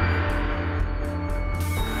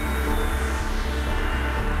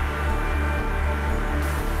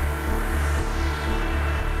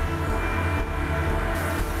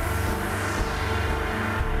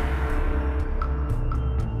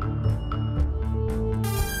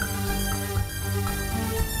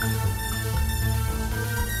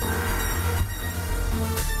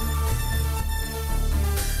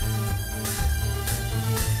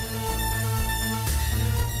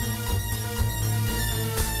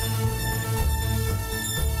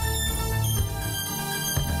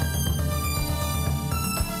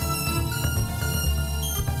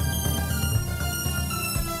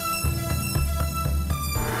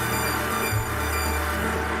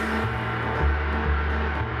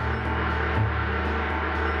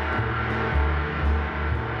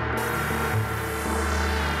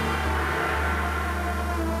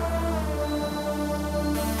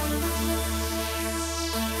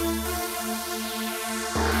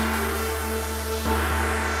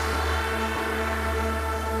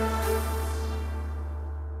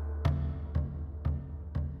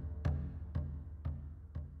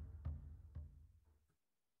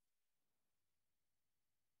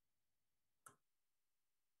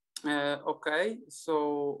 Okay,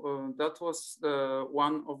 so that was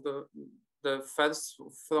one of the first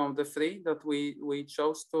from the three that we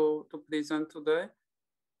chose to present today.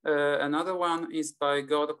 Another one is by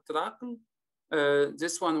Georg Trakl.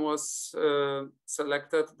 This one was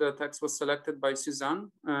selected, the text was selected by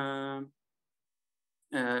Suzanne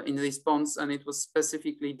in response, and it was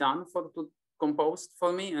specifically done composed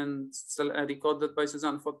for me and recorded by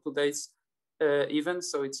Suzanne for today's event.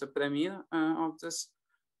 So it's a premiere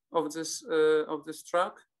of this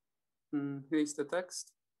track. Here's the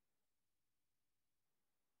text.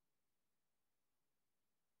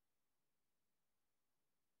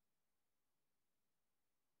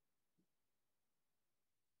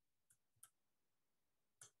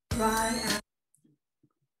 Cry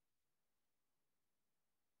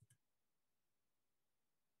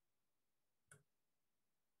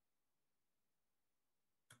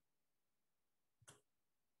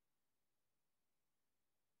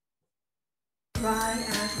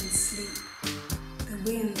out and sleep. The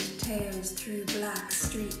wind tears through black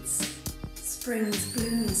streets. Spring's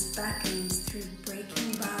blueness beckons through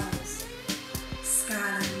breaking boughs.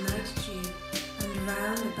 Scarlet night dew, and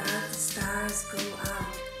round about the stars go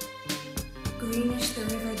out. Greenish the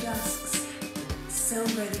river dusks,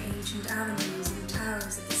 silver the ancient avenues and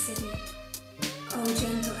towers of the city. Oh,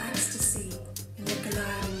 gentle ecstasy in the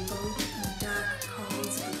gliding boat and the dark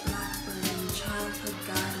calls of the blackbird in childhood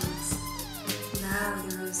gardens. Now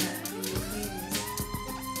the rosette blue clears.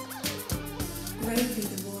 Gravely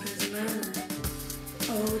the waters murmur.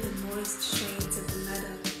 Oh, the moist shades of the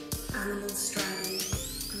meadow, animals striding,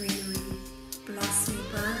 greenery, blossomy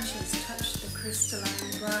branches touch the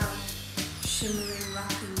crystalline brow, shimmering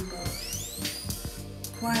rocking boat.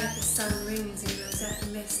 Quiet the sun rings in rosette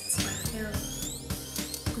mists by the hill.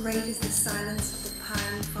 Great is the silence of the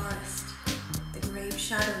pine forest, the grave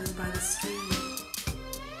shadows by the stream.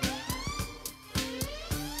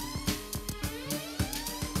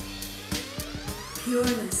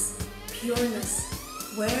 Pureness, pureness,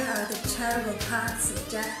 where are the terrible paths of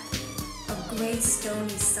death, of grey stony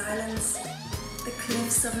silence, the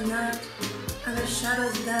cliffs of night, and the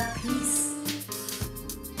shadows without peace?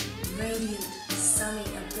 Radiant, sunny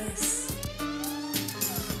abyss.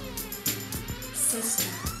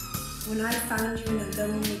 Sister, when I found you in a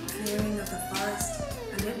lonely clearing of the forest,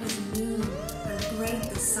 and it was noon, and great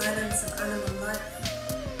the silence of animal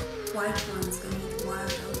life, white ones beneath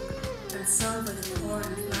wild oak, and silver the corn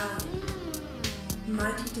flower,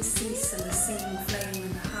 mighty to cease and the same flame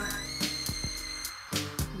in the heart.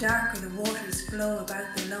 Darker the waters flow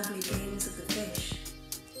about the lovely games of the fish,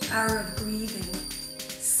 hour of grieving,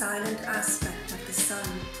 silent aspect of the sun.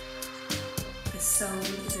 The soul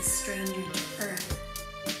is a stranger to earth.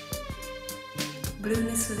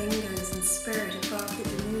 Blueness lingers in spirit above the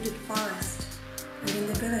denuded forest, and in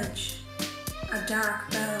the village, a dark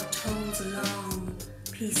bell tolls long,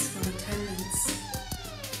 peaceful attendance.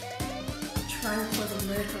 Tranquil the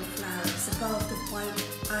myrtle flowers above the white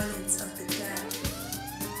eyelids of the dead.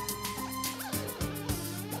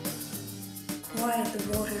 Quiet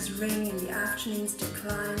the waters ring in the afternoon's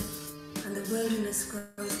decline, and the wilderness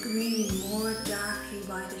grows green more darkly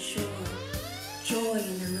by the shore. Joy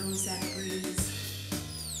in the rosette breeze.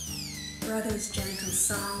 Brother's gentle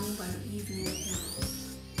song by the evening hill.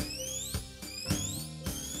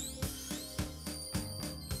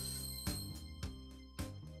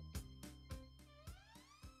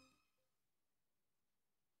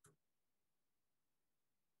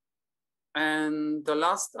 And the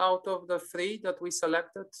last out of the three that we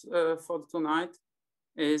selected for tonight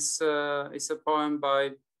is a poem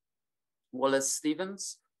by Wallace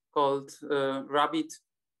Stevens called Rabbit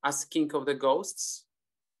as King of the Ghosts,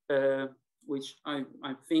 which I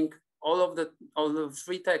think all the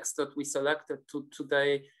three texts that we selected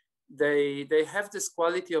today, they have this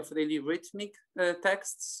quality of really rhythmic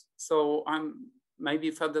texts. So maybe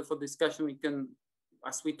further for discussion, we can,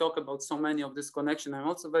 as we talk about so many of this connection, I'm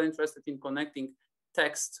also very interested in connecting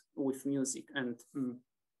text with music and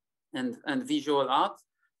visual art.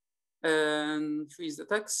 And here's the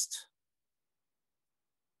text.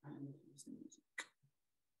 And here's the music.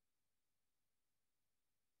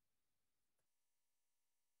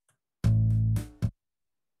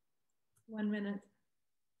 1 minute.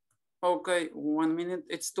 Okay, 1 minute.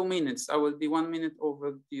 It's 2 minutes. I will be 1 minute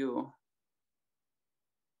overdue.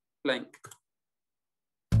 Blank.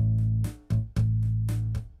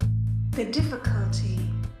 The difficulty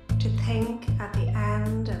to think at the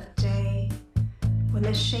end of day, when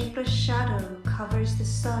the shapeless shadow covers the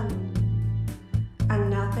sun, and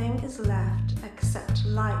nothing is left except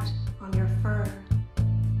light on your fur.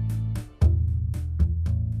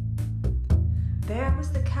 There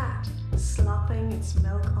was the cat, slopping its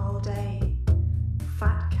milk all day.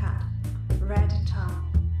 Fat cat, red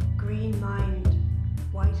tongue, green mind,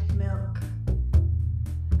 white milk.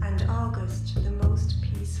 And August, the most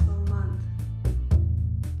peaceful month.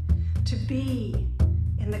 To be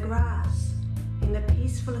in the grass, in the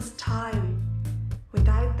peacefulest time,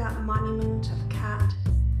 without that monument of cat,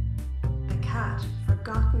 the cat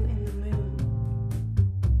forgotten in the moon.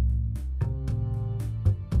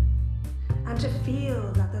 And to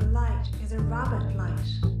feel that the light is a rabbit light,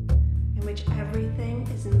 in which everything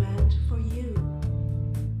is meant for you,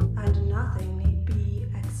 and nothing need be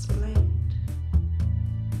explained.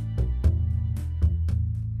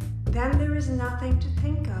 Then there is nothing to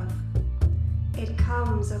think of. It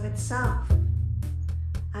comes of itself.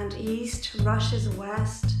 And east rushes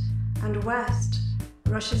west, and west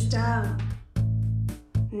rushes down.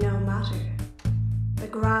 No matter, the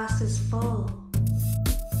grass is full.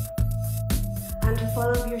 And full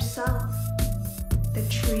of yourself. The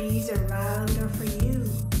trees around are for you.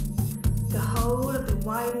 The whole of the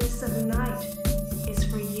wideness of the night is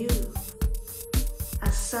for you.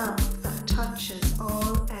 A self that touches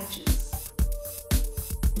all edges.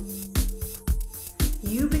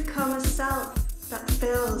 You become a self that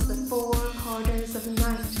fills the four corners of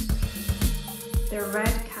night. The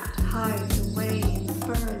red cat hides away in the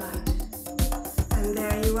fur light. And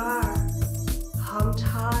there you are, humped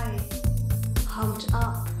high, humped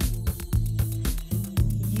up.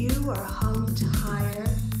 You are humped higher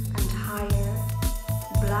and higher,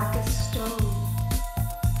 black as stone.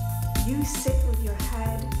 You sit with your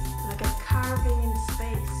head like a carving in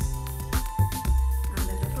space, and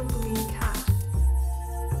the little green cat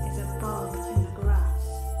is a bug in the grass.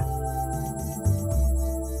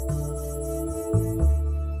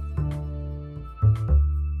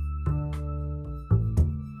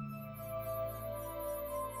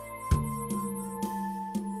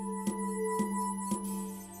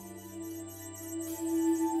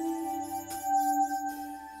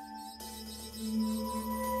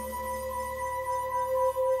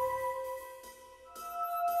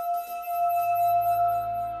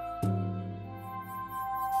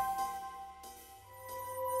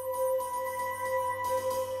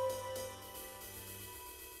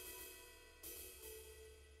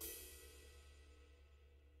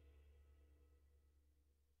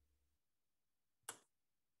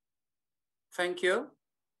 Thank you.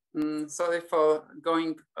 Sorry for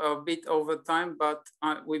going a bit over time, but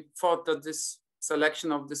we thought that this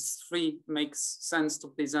selection of these three makes sense to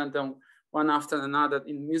present them one after another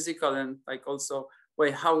in musical and like also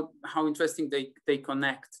way how interesting they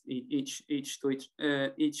connect each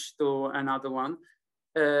to another one.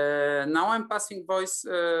 Now I'm passing voice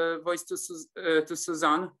to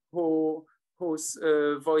Suzanne, whose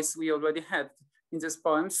voice we already had in these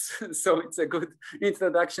poems. So it's a good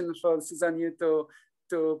introduction for Suzanne you to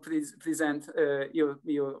present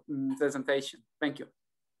your presentation. Thank you.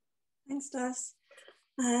 Thanks, Das.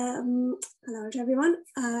 Hello to everyone.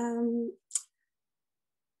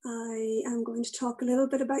 I am going to talk a little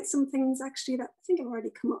bit about some things actually that I think have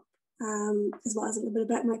already come up, as well as a little bit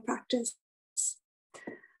about my practice.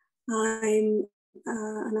 I'm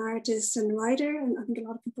an artist and writer, and I think a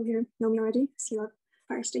lot of people here know me already. I see a lot of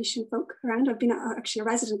Fire Station folk around. I've been actually a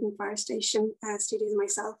resident in Fire Station studios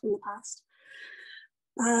myself in the past.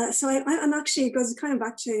 So I'm actually, it goes kind of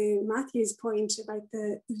back to Matthew's point about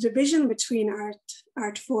the division between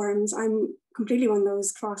art forms. I'm completely one of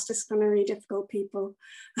those cross-disciplinary, difficult people.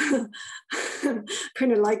 I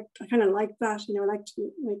kind of like that, you know, I like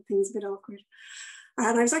to make things a bit awkward.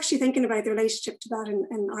 And I was actually thinking about the relationship to that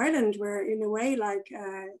in Ireland, where in a way, like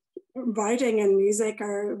writing and music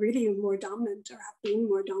are really more dominant, or have been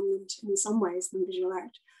more dominant in some ways than visual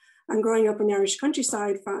art. And growing up in the Irish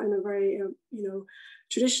countryside, in a very, you know,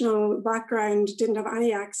 traditional background, didn't have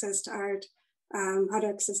any access to art, had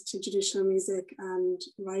access to traditional music and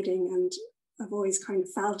writing, and I've always kind of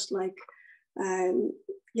felt like,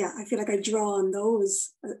 yeah, I feel like I draw on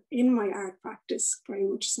those in my art practice very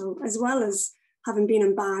much so, as well as having been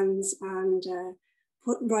in bands and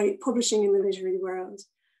publishing in the literary world.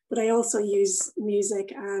 But I also use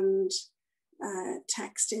music and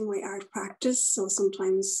text in my art practice. So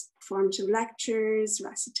sometimes formative lectures,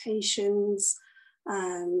 recitations,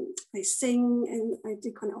 I sing and I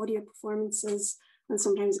do kind of audio performances, and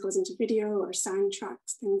sometimes it goes into video or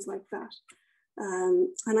soundtracks, things like that.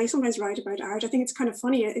 And I sometimes write about art. I think it's kind of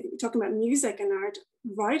funny, talking about music and art,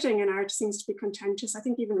 writing and art seems to be contentious. I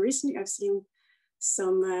think even recently I've seen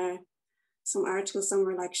some articles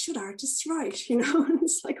somewhere like, should artists write? You know,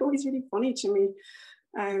 it's like always really funny to me.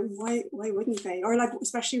 Why wouldn't they? Or like,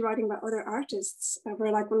 especially writing about other artists,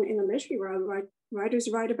 where like when in the literary world, writers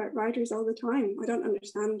write about writers all the time. I don't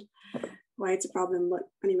understand why it's a problem, but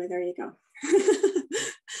anyway, there you go.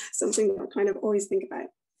 Something that I kind of always think about.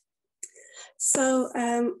 So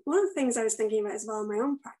one of the things I was thinking about as well in my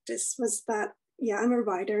own practice was that, yeah, I'm a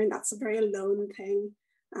writer and that's a very alone thing.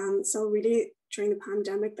 So really during the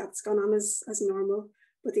pandemic, that's gone on as normal.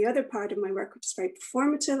 But the other part of my work, which is very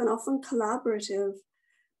performative and often collaborative,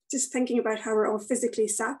 just thinking about how we're all physically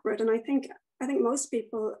separate. And I think most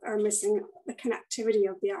people are missing the connectivity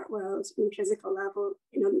of the art world on a physical level,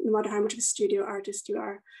 you know, no matter how much of a studio artist you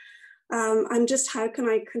are. And just how can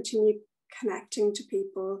I continue connecting to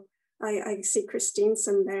people? I see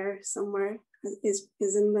Christineson there somewhere, is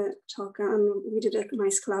in the talk, and we did a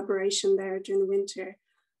nice collaboration there during the winter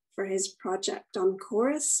for his project on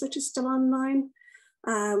Chorus, which is still online,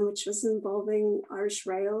 which was involving Irish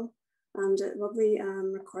Rail and lovely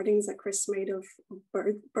recordings that Chris made of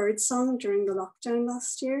bird song during the lockdown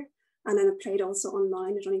last year. And then it played also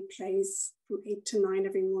online. It only plays from 8 to 9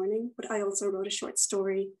 every morning. But I also wrote a short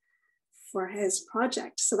story for his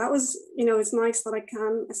project. So that was, you know, it's nice that I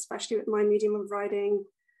can, especially with my medium of writing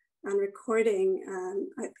and recording,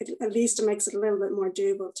 at least it makes it a little bit more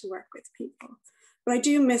doable to work with people. But I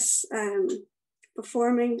do miss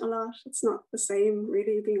performing a lot. It's not the same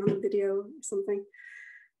really being on a video or something.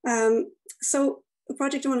 So the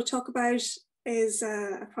project I want to talk about is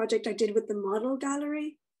a project I did with the Model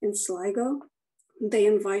Gallery in Sligo. They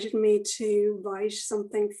invited me to write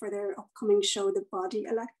something for their upcoming show, The Body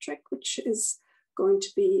Electric, which is going to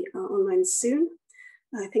be online soon.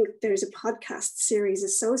 I think there's a podcast series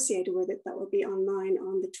associated with it that will be online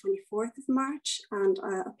on the 24th of March, and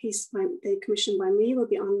a piece they commissioned by me will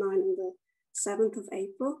be online on the 7th of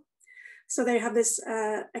April. So they have this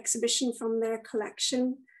exhibition from their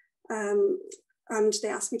collection, and they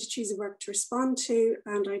asked me to choose a work to respond to,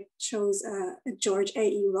 and I chose a George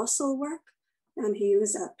A.E. Russell work. And he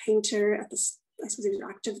was a painter at I suppose he was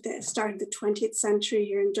active at the start of the 20th century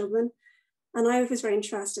here in Dublin. And I was very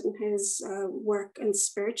interested in his work in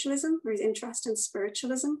spiritualism, or his interest in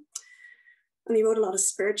spiritualism. And he wrote a lot of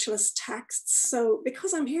spiritualist texts. So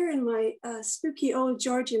because I'm here in my spooky old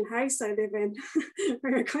Georgian house I live in,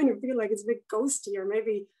 where I kind of feel like it's a bit ghosty, or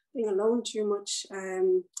maybe being alone too much,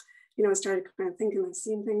 you know, I started kind of thinking and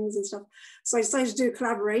seeing things and stuff. So I decided to do a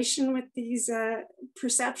collaboration with these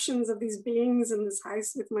perceptions of these beings in this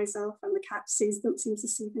house with myself, and the cat seems to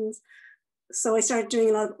see things. So I started doing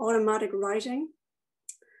a lot of automatic writing,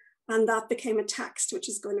 and that became a text, which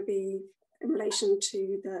is going to be in relation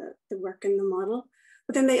to the work in the model.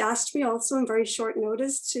 But then they asked me also in very short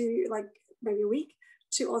notice to, like maybe a week,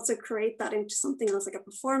 to also create that into something else, like a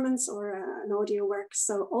performance or an audio work.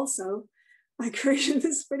 So also I created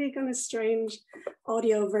this pretty kind of strange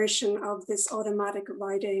audio version of this automatic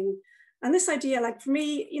writing. And this idea, like for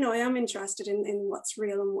me, you know, I am interested in what's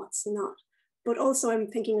real and what's not. But also I'm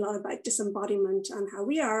thinking a lot about disembodiment and how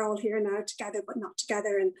we are all here now together, but not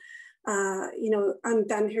together. And, you know, and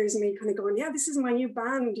then here's me kind of going, yeah, this is my new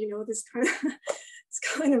band, you know, this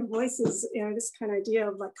kind of voices, you know, this kind of idea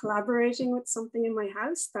of like collaborating with something in my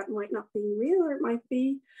house that might not be real, or it might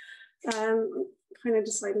be kind of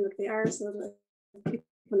deciding what they are, so that I keep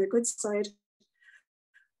on the good side.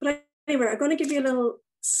 But anyway, I'm going to give you a little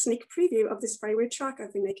sneak preview of this very weird track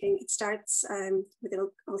I've been making. It starts with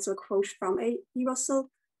also a quote from A.E.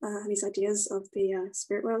 Russell and his ideas of the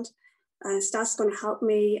spirit world. Stas is going to help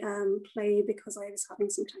me play because I was having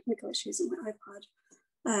some technical issues in my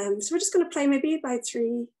iPad. So we're just going to play maybe about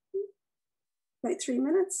 3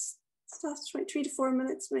 minutes. Stas, 3 to 4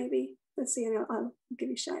 minutes maybe. Let's see, and I'll give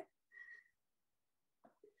you a shout.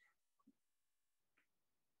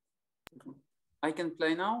 I can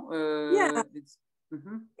play now. Yeah.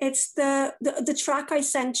 It's the track I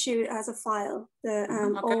sent you as a file. The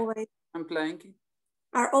okay. Always. I'm playing.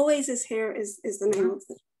 Our Always Is Here is the name of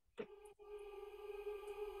it.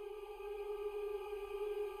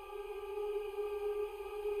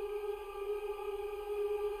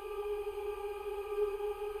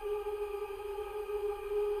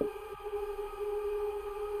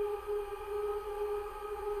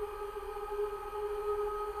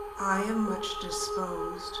 I am much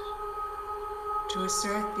disposed to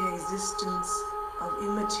assert the existence of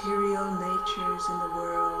immaterial natures in the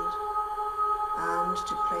world, and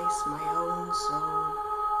to place my own soul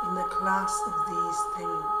in the class of these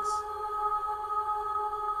things.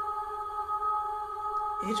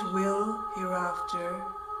 It will hereafter,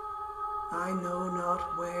 I know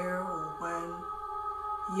not where or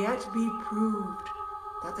when, yet be proved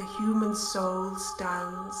that the human soul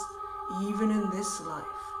stands, even in this life,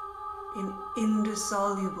 in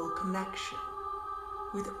indissoluble connection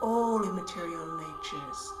with all immaterial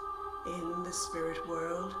natures, in the spirit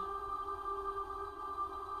world,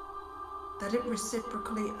 that it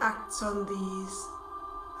reciprocally acts on these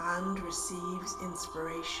and receives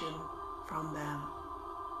inspiration from them.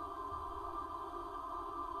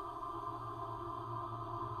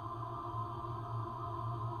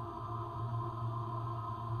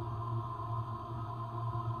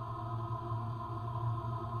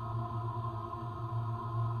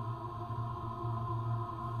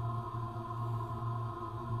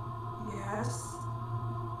 Yes.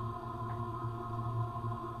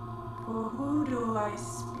 For who do I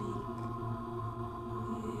speak?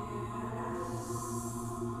 Yes.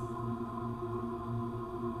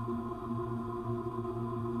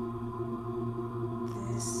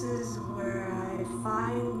 This is where I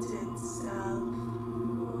find itself.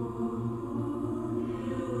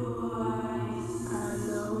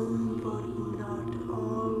 Alone, but not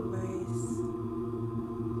always.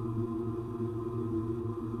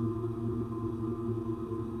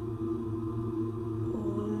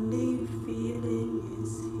 Only feeling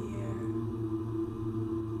is here.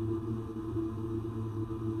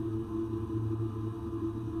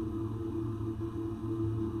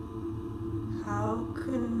 How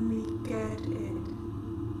can we get it?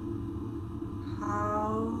 How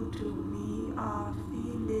do we our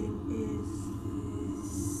feeling is?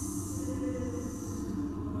 This is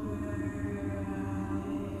where I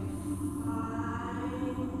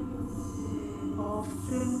find it.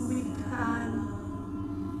 Often we can.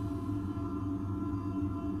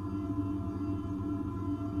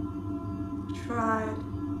 Tried,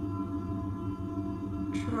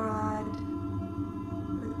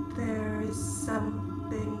 but there is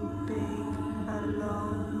something big a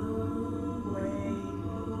long way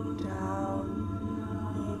down.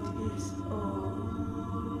 It is all.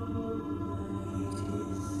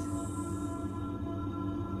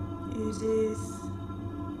 It is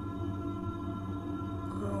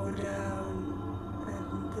go down and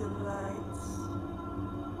the lights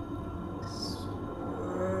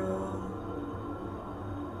swirl.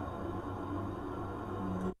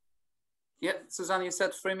 Yeah, Suzanne, you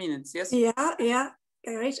said 3 minutes, yes? Yeah, all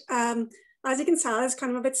right. As you can tell, it's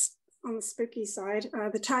kind of a bit on the spooky side.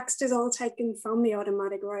 The text is all taken from the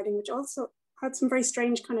automatic writing, which also had some very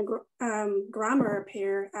strange kind of grammar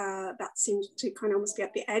appear that seemed to kind of almost be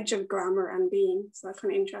at the edge of grammar and being. So that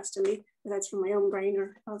kind of interested me, whether it's from my own brain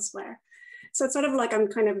or elsewhere. So it's sort of like I'm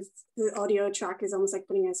kind of, the audio track is almost like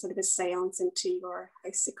putting a sort of a seance into your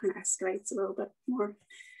house. It kind of escalates a little bit more.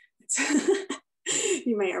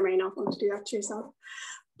 You may or may not want to do that to yourself.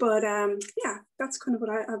 But yeah, that's kind of what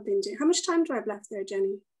I've been doing. How much time do I have left there,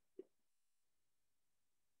 Jenny?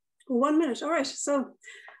 1 minute, all right. So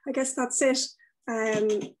I guess that's it.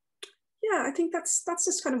 Yeah, I think that's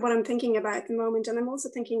just kind of what I'm thinking about at the moment. And I'm also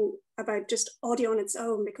thinking about just audio on its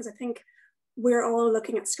own, because I think we're all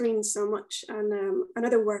looking at screens so much. And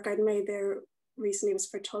another work I'd made there recently was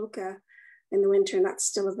for Tolka in the winter, and that's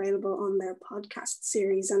still available on their podcast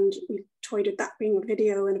series. And we toyed with that being a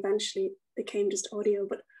video, and eventually it became just audio.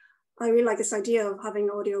 But I really like this idea of having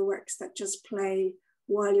audio works that just play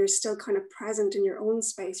while you're still kind of present in your own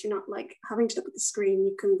space. You're not like having to look at the screen.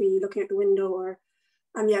 You can be looking at the window,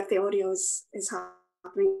 and yet the audio is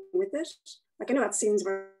happening with it. Like, I know that seems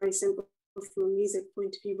very, very simple from a music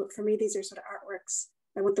point of view, but for me, these are sort of artworks.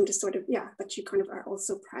 I want them to sort of, yeah, that you kind of are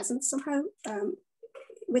also present somehow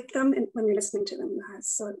with them when you're listening to them in the house.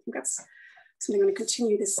 So I think that's something I'm going to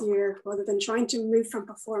continue this year, rather than trying to move from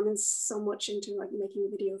performance so much into like making a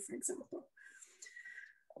video, for example.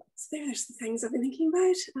 So there's the things I've been thinking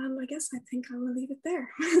about, and I guess I think I will leave it there.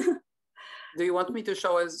 Do you want me to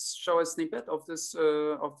show a snippet of this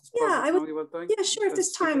Yeah, I would. Doing? Yeah, sure. At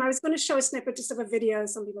this time, I was going to show a snippet just of a video.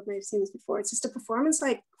 Some people may have seen this before. It's just a performance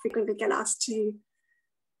I frequently get asked to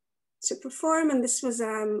perform, and this was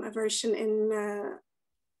a version in.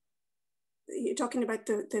 You're talking about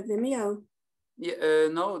the Vimeo. Yeah,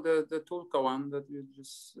 no, the Tulka one that you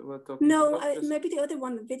just were talking about. No, maybe the other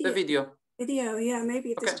one, the video. The video. Video, yeah,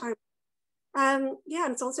 maybe at this time. Yeah,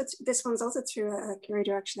 and it's also, this one's also through a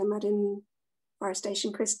curator actually I met in Fire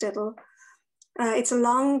Station, Chris Diddle. It's a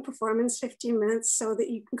long performance, 15 minutes, so that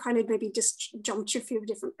you can kind of maybe just jump to a few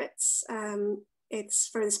different bits. It's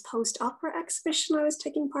for this post-opera exhibition I was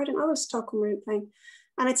taking part in. I was Stockholm we were playing,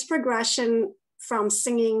 and it's progression from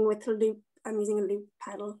singing with a loop. I'm using a loop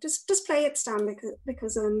pedal. Just play it, Stan,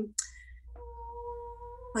 because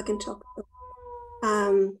I can talk.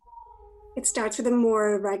 It starts with a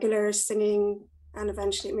more regular singing, and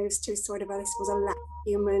eventually it moves to sort of, I suppose, a less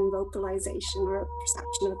human vocalization or a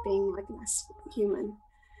perception of being like less human.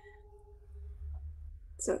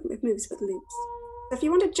 So it moves with loops. So if you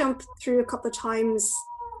want to jump through a couple of times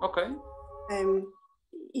Okay.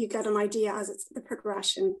 You get an idea as it's the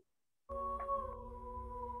progression.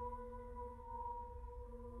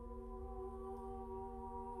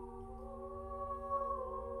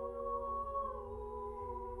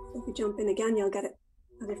 If you jump in again, you'll get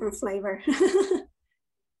a different flavor.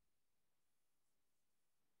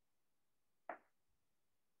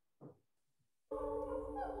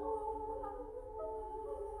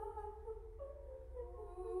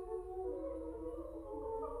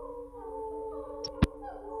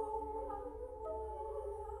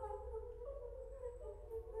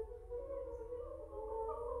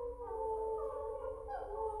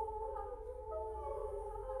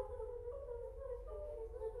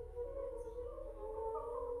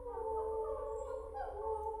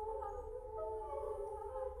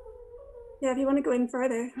 Yeah, if you want to go in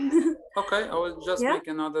further. Okay, I will just make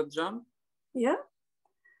another jump. Yeah.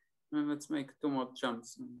 And let's make 2 more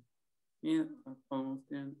jumps. Yeah, almost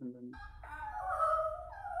the end, and then.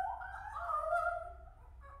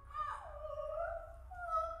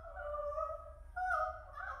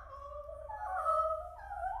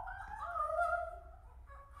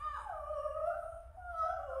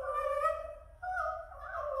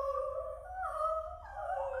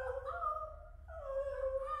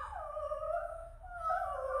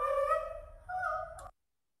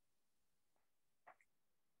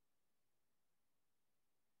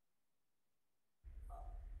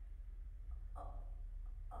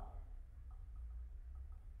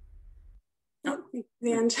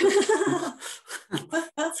 The end.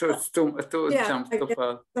 So it's two jumps too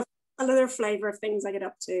far. Another flavor of things I get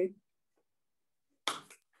up to.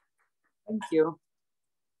 Thank you.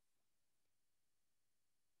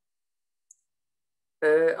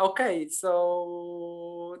 Okay,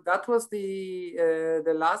 so that was the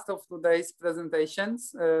last of today's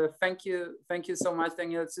presentations. Thank you so much,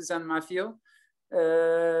 Dannielle, Suzanne, Matthew.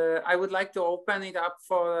 I would like to open it up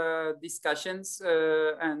for discussions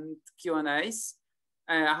and Q&As.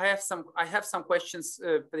 I have some questions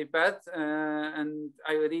prepared, and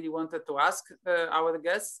I really wanted to ask our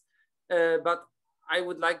guests, but I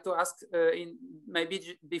would like to ask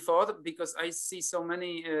maybe before, because I see so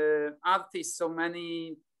many artists, so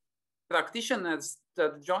many practitioners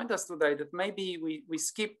that joined us today, that maybe we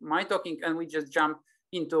skip my talking and we just jump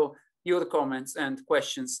into your comments and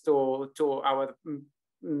questions to our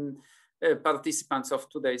participants of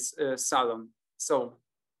today's salon. So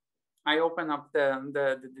I open up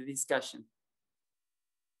the discussion.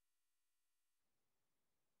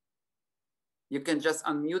 You can just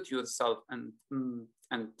unmute yourself and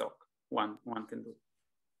talk. One can do.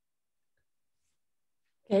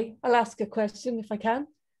 Okay, I'll ask a question if I can.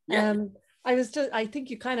 Yeah. I think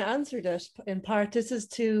you kind of answered it in part. This is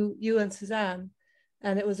to you and Suzanne,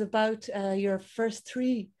 and it was about your first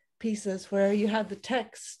 3 pieces where you had the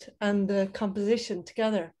text and the composition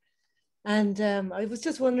together. And I was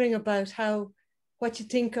just wondering about what you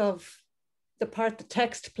think of the part the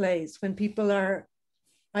text plays when people are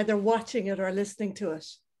either watching it or listening to it.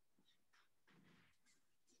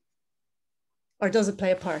 Or does it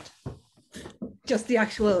play a part? Just the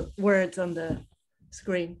actual words on the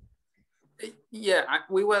screen. Yeah,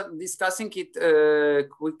 we were discussing it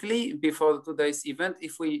quickly before today's event,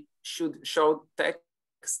 if we should show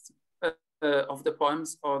text of the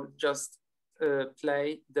poems or just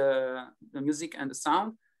play the music and the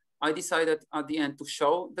sound. I decided at the end to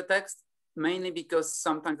show the text, mainly because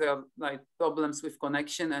sometimes there are like problems with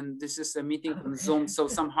connection, and this is a meeting on Zoom, so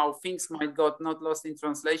somehow things might get not lost in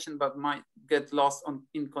translation, but might get lost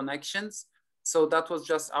in connections. So that was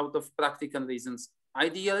just out of practical reasons.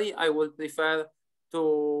 Ideally, I would prefer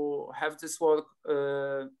to have this work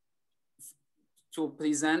to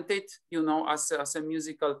present it, you know, as a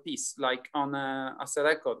musical piece, like as a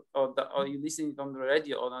record, or you listen it on the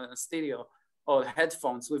radio or on a stereo or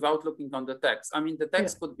headphones without looking on the text. I mean, the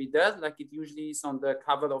text could be there, like it usually is on the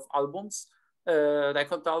cover of albums,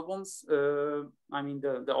 record albums. I mean,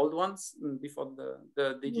 the old ones before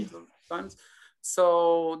the digital times.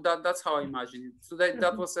 So that's how I imagine it. So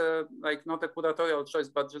that was like not a curatorial choice,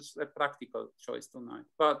 but just a practical choice tonight.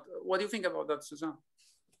 But what do you think about that, Suzanne?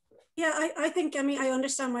 Yeah, I think, I mean, I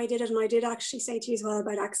understand why I did it, and I did actually say to you as well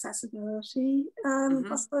about accessibility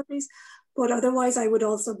possibilities. But otherwise, I would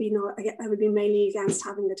also be I would be mainly against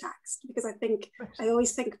having the text, because I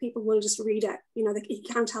always think people will just read it. You know, you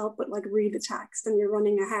can't help but like read the text, and you're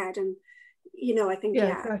running ahead. And you know, I think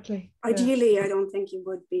exactly. Ideally, I don't think you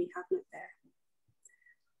would be having it there.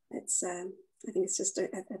 It's I think it's just a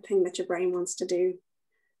thing that your brain wants to do.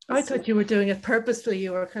 I thought you were doing it purposefully.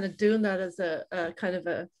 You were kind of doing that as a kind of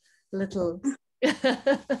a little.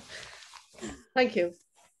 Thank you.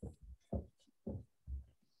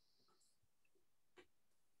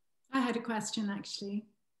 I had a question actually.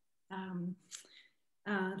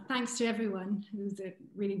 Thanks to everyone who's a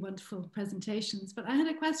really wonderful presentations, but I had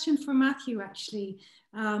a question for Matthew actually,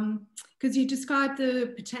 because you described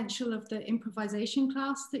the potential of the improvisation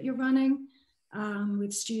class that you're running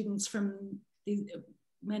with students from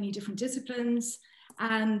many different disciplines.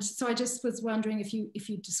 And so I just was wondering if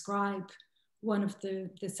you describe one of the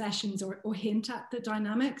sessions or hint at the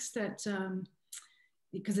dynamics that,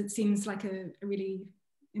 because it seems like a really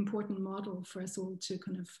important model for us all to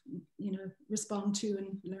kind of, you know, respond to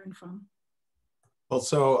and learn from. Well,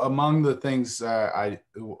 so among the things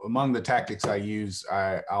among the tactics I use,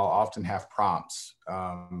 I'll often have prompts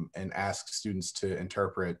and ask students to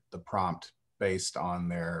interpret the prompt based on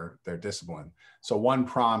their discipline. So one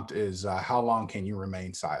prompt is how long can you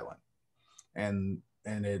remain silent? And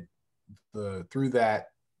through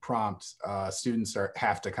that prompt, students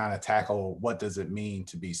have to kind of tackle what does it mean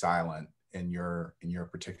to be silent in your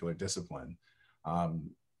particular discipline. I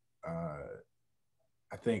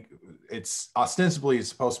think it's ostensibly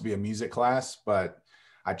supposed to be a music class, but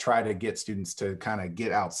I try to get students to kind of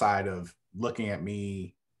get outside of looking at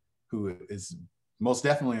me, who is most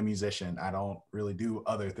definitely a musician. I don't really do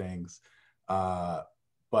other things,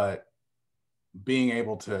 but being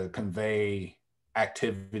able to convey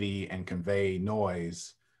activity and convey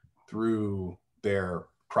noise through their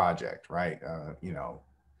project, right? You know,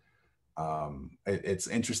 it's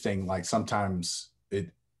interesting, like sometimes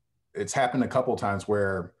it's happened a couple of times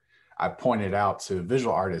where I pointed out to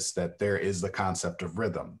visual artists that there is the concept of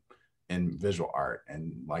rhythm in visual art,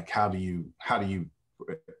 and like how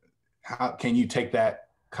can you take that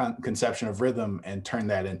conception of rhythm and turn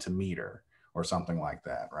that into meter or something like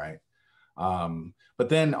that, right? But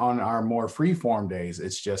then on our more free form days,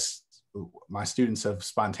 it's just my students have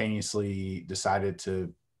spontaneously decided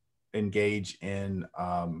to engage in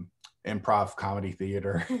improv comedy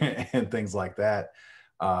theater and things like that,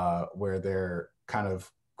 where they're kind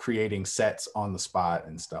of creating sets on the spot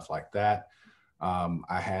and stuff like that.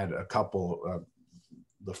 I had a couple,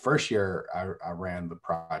 the first year I ran the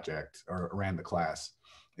project or ran the class,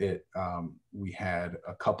 we had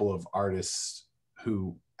a couple of artists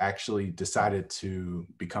who actually decided to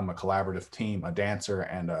become a collaborative team, a dancer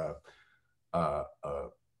and a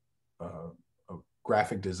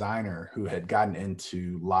graphic designer who had gotten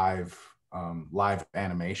into live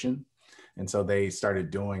animation. And so they started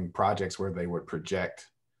doing projects where they would project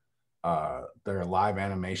their live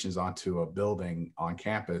animations onto a building on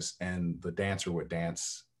campus, and the dancer would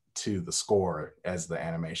dance to the score as the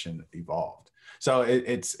animation evolved. So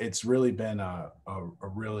it's really been a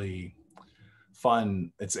really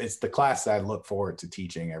fun, it's the class that I look forward to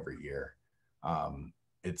teaching every year.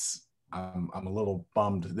 I'm a little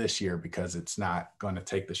bummed this year because it's not going to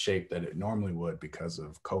take the shape that it normally would because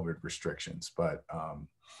of COVID restrictions, but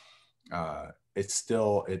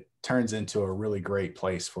it turns into a really great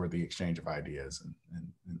place for the exchange of ideas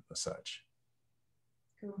and such.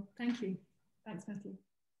 Cool, thank you. Thanks, Matthew.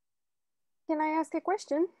 Can I ask a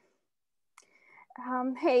question?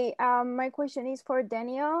 Hey, my question is for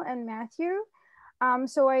Dannielle and Matthew.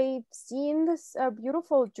 So I've seen this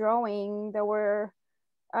beautiful drawing that were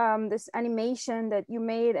this animation that you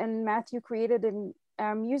made and Matthew created in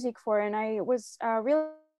music for, and I was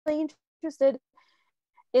really interested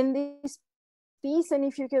in this piece, and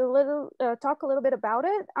if you could talk a little bit about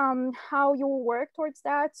it, how you work towards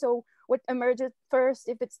that. So what emerged first,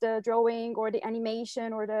 if it's the drawing or the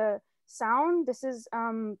animation or the sound? This is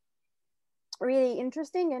really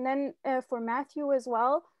interesting. And then for Matthew as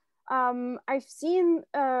well, I've seen,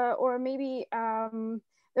 or maybe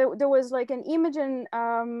there was like an image in,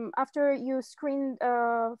 after you screened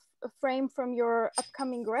a frame from your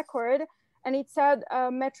upcoming record, and it said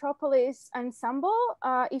Metropolis Ensemble.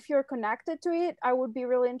 If you're connected to it, I would be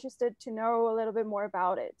really interested to know a little bit more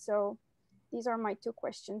about it. So these are my two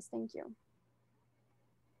questions. Thank you.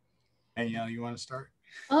 Dannielle, you want to start?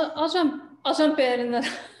 I'll jump in and then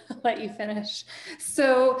let you finish.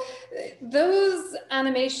 So those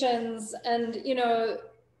animations, and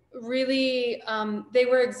really they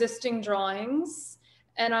were existing drawings.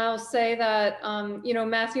 And I'll say that,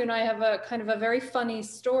 Matthew and I have a kind of a very funny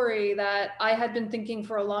story that I had been thinking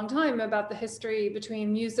for a long time about the history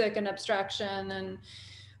between music and abstraction. And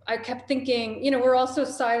I kept thinking, we're also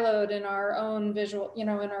siloed in our own visual, in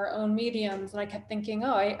our own mediums. And I kept thinking,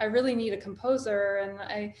 oh, I really need a composer.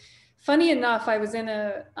 And funny enough, I was in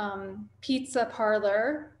a pizza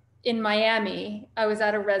parlor in Miami. I was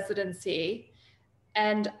at a residency.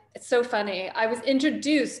 And it's so funny. I was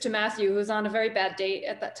introduced to Matthew, who was on a very bad date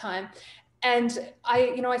at that time. And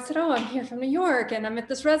I said, oh, I'm here from New York and I'm at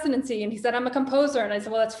this residency. And he said, I'm a composer. And I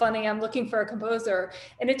said, well, that's funny. I'm looking for a composer.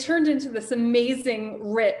 And it turned into this amazing,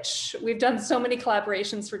 rich, we've done so many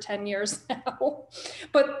collaborations for 10 years now.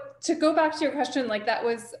 But to go back to your question, like that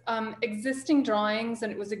was existing drawings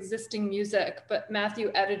and it was existing music, but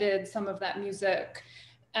Matthew edited some of that music.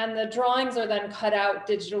 And the drawings are then cut out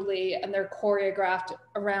digitally and they're choreographed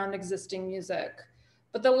around existing music.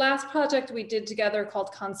 But the last project we did together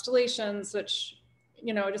called Constellations, which,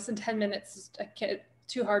 just in 10 minutes,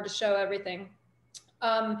 too hard to show everything.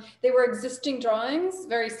 They were existing drawings,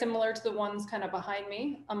 very similar to the ones kind of behind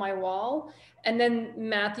me on my wall. And then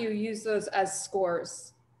Matthew used those as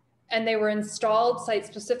scores. And they were installed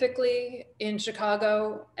site-specifically in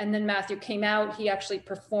Chicago. And then Matthew came out, he actually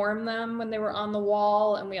performed them when they were on the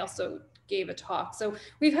wall. And we also gave a talk. So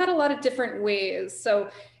we've had a lot of different ways. So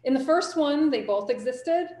in the first one, they both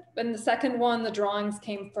existed. But in the second one, the drawings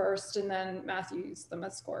came first and then Matthew used them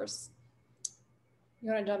as scores.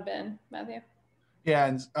 You want to jump in, Matthew? Yeah.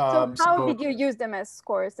 And, so how did you use them as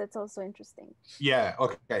scores? That's also interesting. Yeah.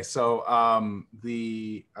 Okay. So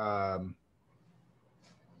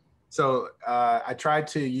I tried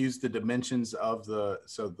to use the dimensions of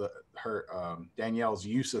Dannielle's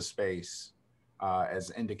use of space as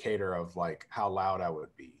an indicator of like how loud I would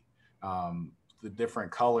be. The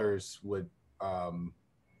different colors would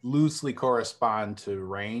loosely correspond to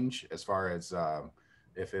range as far as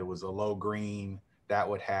if it was a low green, that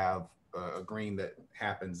would have a green that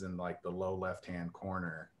happens in like the low left-hand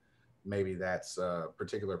corner. Maybe that's a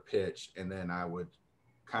particular pitch. And then I would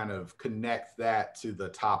kind of connect that to the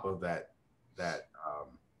top of that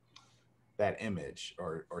image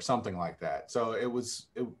or something like that. So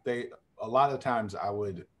a lot of times I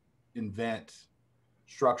would invent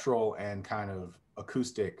structural and kind of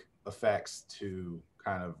acoustic effects to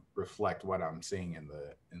kind of reflect what I'm seeing in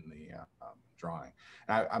the drawing.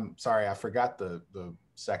 And I'm sorry, I forgot the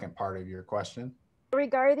second part of your question.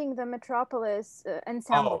 Regarding the Metropolis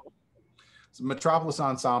ensemble. Oh. So Metropolis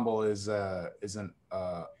Ensemble is a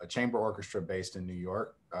chamber orchestra based in New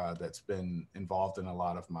York that's been involved in a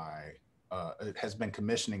lot of my, it has been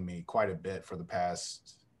commissioning me quite a bit for the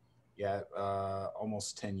past,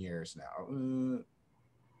 almost 10 years now.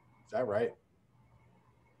 Is that right?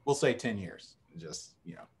 We'll say 10 years, just,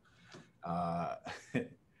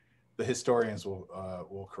 the historians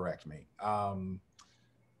will correct me.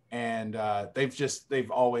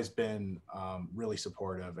 They've always been really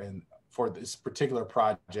supportive. And for this particular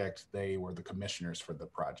project, they were the commissioners for the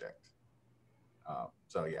project.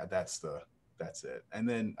 So yeah, that's it. And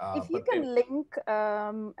then if you can link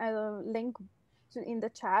a link in the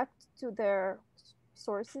chat to their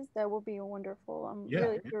sources, that would be wonderful. I'm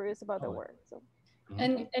really curious about the work. So.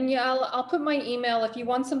 And yeah, I'll put my email. If you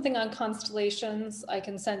want something on constellations, I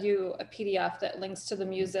can send you a PDF that links to the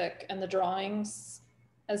music and the drawings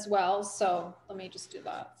as well. So let me just do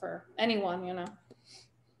that for anyone,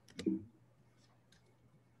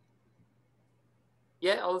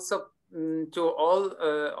 Yeah, also to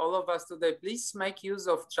all of us today, please make use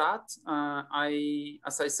of chat.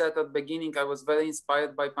 As I said at the beginning, I was very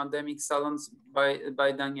inspired by pandemic salons by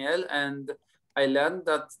Dannielle, and I learned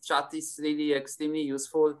that chat is really extremely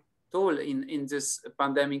useful tool in this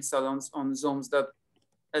pandemic salons on Zooms, that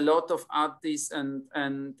a lot of artists and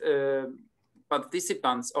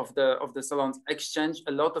participants of the salons exchange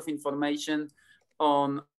a lot of information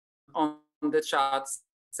on the chats,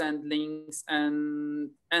 send links, and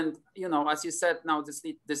as you said now,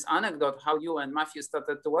 this anecdote how you and Matthew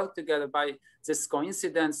started to work together by this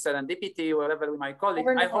coincidence, serendipity, whatever we might call it.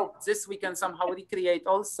 I hope this we can somehow recreate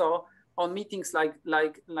also on meetings like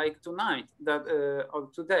tonight or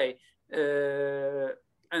today,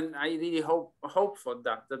 and I really hope for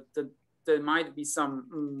that there might be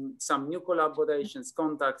some new collaborations,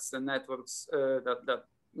 contacts, and networks that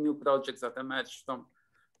new projects that emerge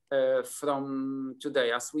from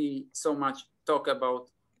today, as we so much talk about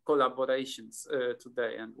collaborations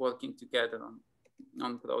today and working together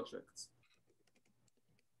on projects.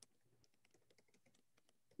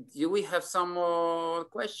 Do we have some more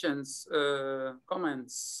questions,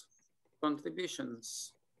 comments,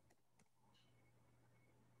 contributions?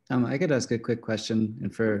 I could ask a quick question,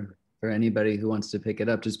 and for anybody who wants to pick it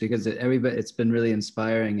up, just because it's been really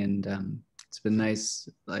inspiring, and it's been nice.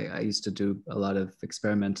 I used to do a lot of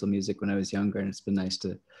experimental music when I was younger, and it's been nice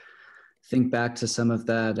to think back to some of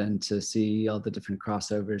that and to see all the different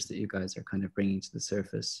crossovers that you guys are kind of bringing to the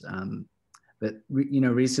surface. But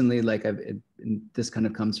recently, this kind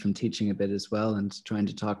of comes from teaching a bit as well, and trying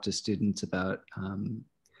to talk to students about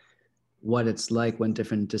what it's like when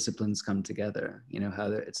different disciplines come together, you know,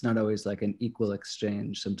 how it's not always like an equal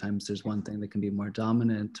exchange. Sometimes there's one thing that can be more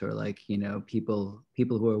dominant, or like, you know, people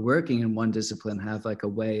who are working in one discipline have like a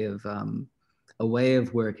way of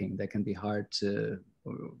working that can be hard to,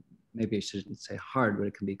 or maybe I shouldn't say hard, but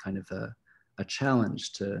it can be kind of a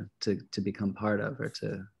challenge to become part of, or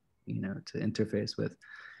to, you know, to interface with.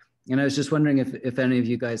 And I was just wondering if any of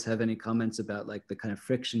you guys have any comments about like the kind of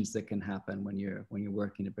frictions that can happen when you're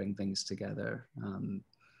working to bring things together.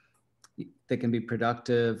 They can be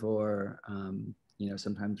productive, or you know,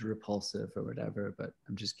 sometimes repulsive or whatever. But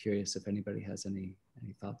I'm just curious if anybody has any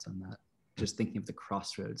thoughts on that. Just thinking of the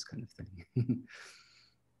Crossroads kind of thing.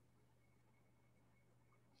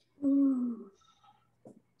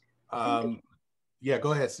 Yeah,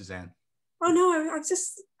 go ahead, Suzanne. Oh no, I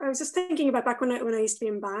was just thinking about back when I used to be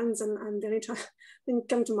in bands, and the only time thing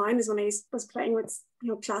come to mind is when I was playing with, you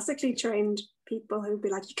know, classically trained people who'd be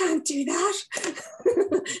like, "You can't do that."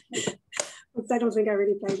 But I don't think I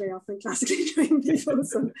really play very often classically trained people,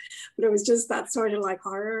 so, but it was just that sort of like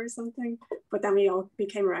horror or something. But then we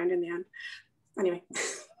came around in the end. Anyway.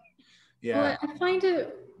 Yeah. Well, I find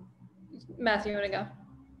it. Matthew, you want to go?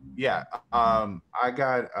 Yeah, I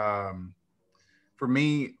got for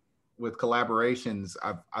me, with collaborations,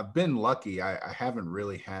 I've been lucky. I haven't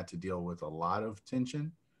really had to deal with a lot of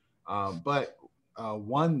tension, but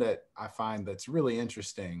one that I find that's really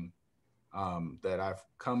interesting, that I've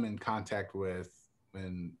come in contact with,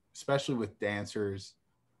 especially with dancers,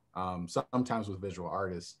 sometimes with visual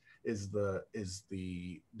artists, is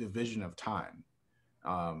the division of time,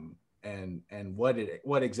 and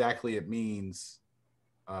what exactly it means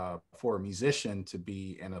for a musician to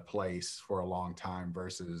be in a place for a long time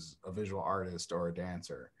versus a visual artist or a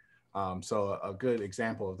dancer. So a good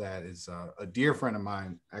example of that is a dear friend of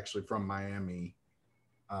mine, actually from Miami,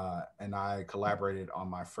 and I collaborated on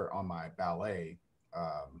my ballet.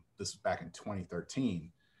 This was back in 2013,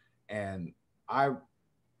 and I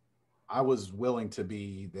was willing to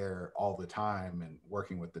be there all the time and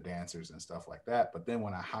working with the dancers and stuff like that. But then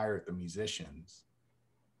when I hired the musicians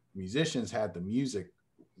had the music,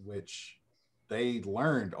 which they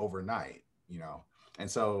learned overnight, you know, and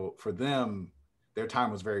so for them, their time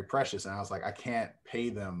was very precious, and I was like, I can't pay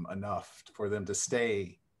them enough for them to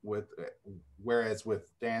stay with, whereas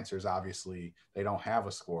with dancers, obviously they don't have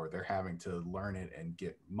a score, they're having to learn it and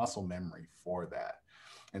get muscle memory for that.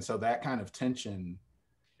 And so that kind of tension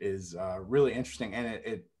is really interesting, and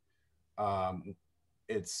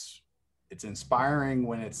it's inspiring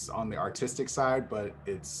when it's on the artistic side, but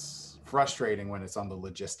it's frustrating when it's on the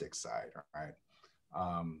logistics side, right?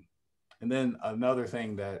 And then another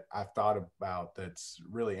thing that I've thought about that's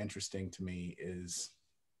really interesting to me is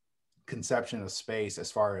conception of space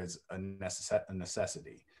as far as a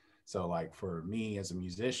necessity. So like for me as a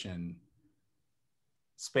musician,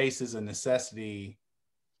 space is a necessity,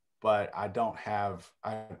 but I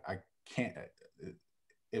can't,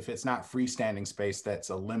 if it's not freestanding space, that's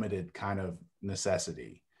a limited kind of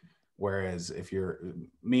necessity. Whereas if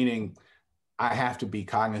meaning I have to be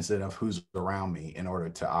cognizant of who's around me in order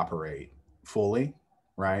to operate fully,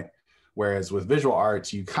 right? Whereas with visual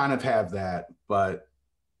arts, you kind of have that, but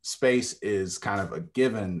space is kind of a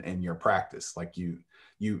given in your practice. Like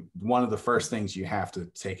one of the first things you have to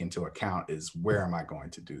take into account is, where am I going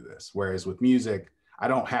to do this? Whereas with music, I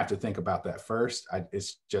don't have to think about that first.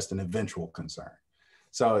 It's just an eventual concern.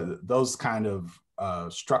 So those kind of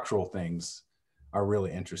structural things are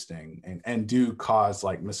really interesting and do cause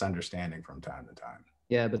like misunderstanding from time to time.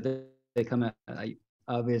 Yeah, but they come out,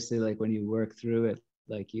 obviously, like when you work through it,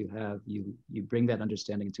 like you bring that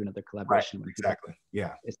understanding into another collaboration. Right, exactly.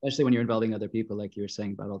 Yeah. Especially when you're involving other people, like you were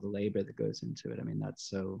saying about all the labor that goes into it. I mean,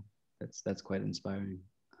 that's quite inspiring.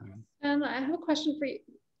 And I have a question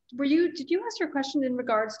for you. Did you ask your question in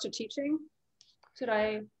regards to teaching? Did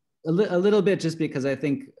I? A little bit, just because I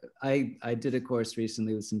think I did a course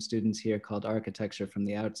recently with some students here called Architecture from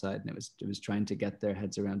the Outside, and it was trying to get their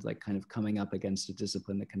heads around like kind of coming up against a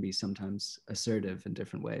discipline that can be sometimes assertive in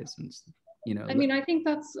different ways. And, you know, I mean, I think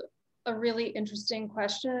that's a really interesting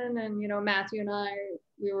question. And, you know, Matthew and I,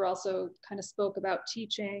 we were also kind of spoke about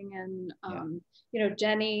teaching, and, you know,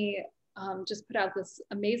 Jennie just put out this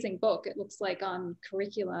amazing book, it looks like, on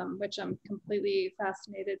curriculum, which I'm completely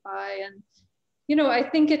fascinated by. And, you know, I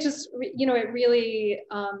think it just, you know, it really,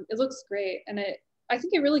 it looks great. And I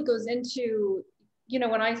think it really goes into, you know,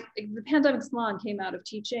 when the Pandemic Salon came out of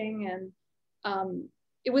teaching, and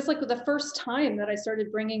it was like the first time that I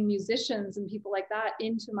started bringing musicians and people like that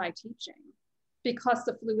into my teaching, because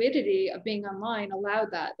the fluidity of being online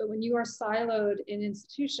allowed that. But when you are siloed in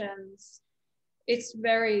institutions, it's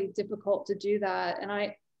very difficult to do that. And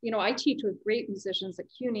you know, I teach with great musicians at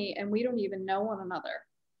CUNY and we don't even know one another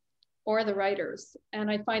or the writers. And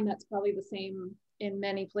I find that's probably the same in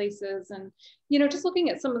many places. And, you know, just looking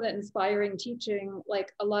at some of the inspiring teaching,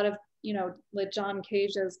 like a lot of, you know, like John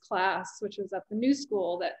Cage's class, which was at the New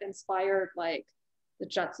School, that inspired like the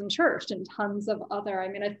Judson Church and tons of other, I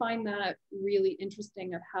mean, I find that really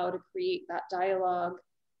interesting of how to create that dialogue,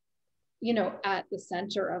 you know, at the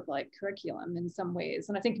center of like curriculum in some ways.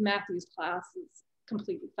 And I think Matthew's class is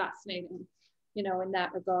completely fascinating, you know, in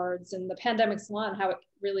that regards. And the Pandemic Salon, how it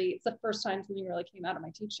really, it's the first time something really came out of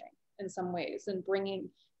my teaching in some ways, and bringing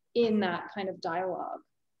in that kind of dialogue,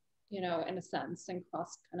 you know, in a sense, and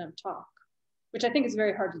cross kind of talk, which I think is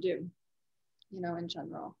very hard to do, you know, in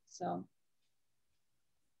general. So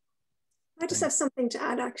I just have something to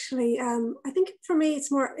add, actually. I think for me, it's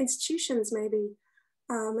more institutions maybe,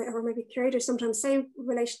 or maybe curators sometimes say in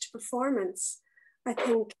relation to performance. I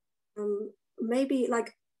think maybe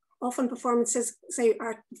like often performances, say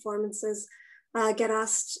art performances, you get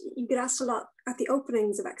asked a lot at the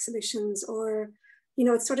openings of exhibitions, or, you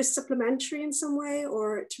know, it's sort of supplementary in some way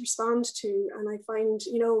or to respond to. And I find,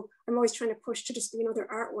 you know, I'm always trying to push to just be another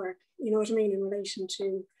artwork, you know what I mean, in relation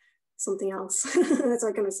to something else. That's how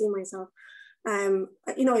I kind of see myself. You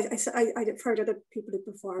know, I've heard other people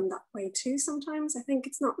who perform that way too sometimes. I think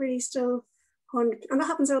it's not really still 100%, and that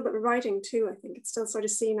happens a little bit with writing too. I think it's still sort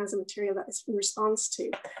of seen as a material that is in response to,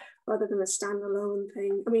 rather than a standalone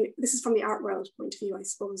thing. I mean, this is from the art world point of view, I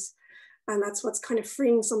suppose. And that's what's kind of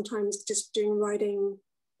freeing sometimes, just doing writing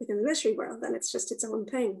within the literary world, and it's just its own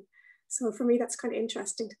thing. So for me, that's kind of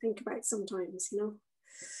interesting to think about sometimes, you know?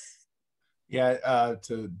 Yeah,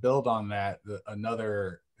 to build on that,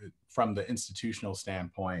 another, from the institutional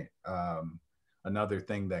standpoint, another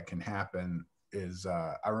thing that can happen is,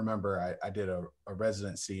 I remember I did a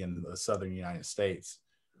residency in the Southern United States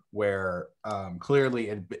where clearly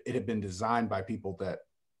it had been designed by people that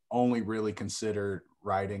only really considered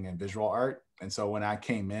writing and visual art. And so when I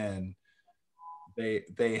came in,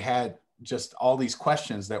 they had just all these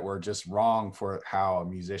questions that were just wrong for how a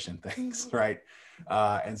musician thinks, right?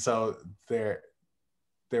 And so there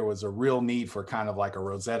was a real need for kind of like a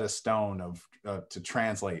Rosetta Stone of to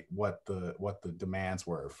translate what the demands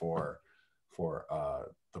were for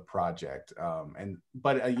the project.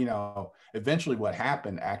 But you know, eventually what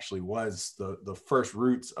happened actually was the first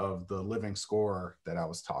roots of the living score that I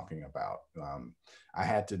was talking about. I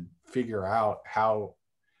had to figure out how,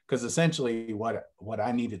 because essentially what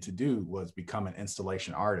I needed to do was become an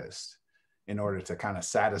installation artist in order to kind of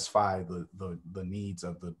satisfy the needs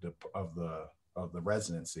of the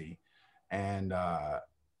residency. And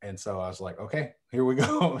so I was like, okay, here we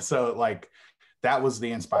go. So like, that was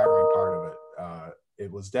the inspiring part of it. It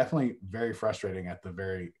was definitely very frustrating at the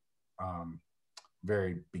very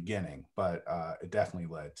beginning, but it definitely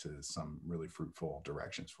led to some really fruitful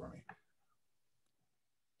directions for me.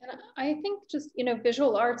 And I think just, you know,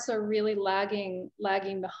 visual arts are really lagging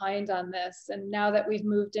behind on this. And now that we've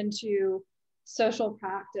moved into social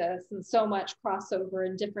practice and so much crossover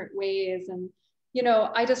in different ways, and, you know,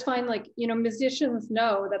 I just find like, you know, musicians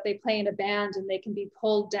know that they play in a band and they can be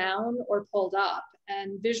pulled down or pulled up.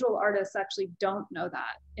 And visual artists actually don't know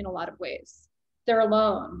that in a lot of ways. They're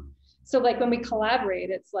alone. So like when we collaborate,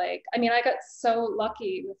 it's like, I mean, I got so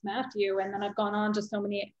lucky with Matthew, and then I've gone on to so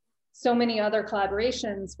many other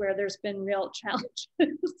collaborations where there's been real challenges,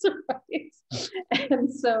 right?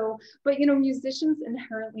 And so, but, you know, musicians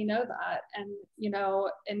inherently know that. And, you know,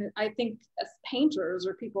 and I think as painters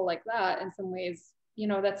or people like that, in some ways, you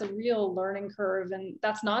know, that's a real learning curve, and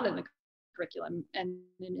that's not in the curriculum and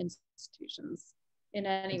in institutions in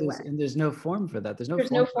any way. And there's no form for that. There's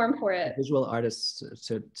no form for it. Visual artists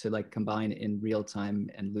to like combine in real time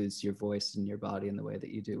and lose your voice and your body in the way that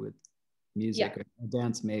you do with music, or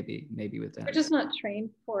dance, maybe with dance. We're just not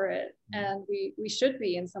trained for it, and we should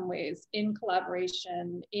be in some ways, in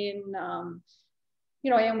collaboration, in you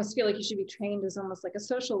know, I almost feel like you should be trained as almost like a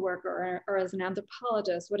social worker or as an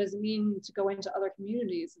anthropologist. What does it mean to go into other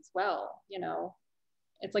communities as well? You know,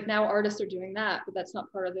 it's like now artists are doing that, but that's not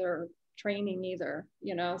part of their training either,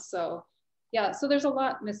 you know? So yeah, so there's a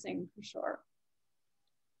lot missing for sure.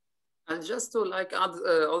 And just to like add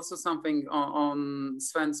also something on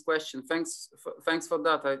Sven's question, thanks for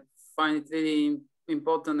that. I find it really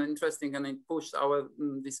important and interesting, and it pushed our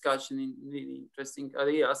discussion in really interesting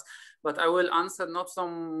areas. But I will answer not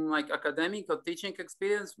from like academic or teaching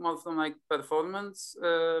experience, more from like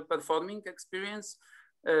performing experience.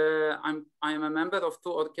 I am a member of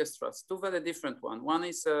two orchestras, two very different ones. One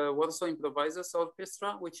is Warsaw Improvisers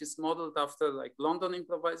Orchestra, which is modeled after like London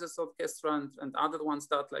Improvisers Orchestra, and other ones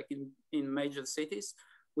that like in major cities.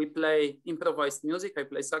 we play improvised music. I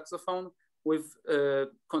play saxophone with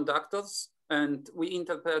conductors, and we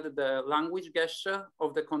interpret the language gesture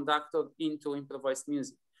of the conductor into improvised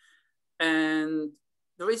music. And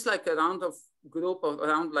there is like a round of group of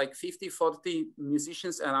around like 50, 40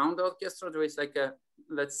 musicians around the orchestra. There is like a,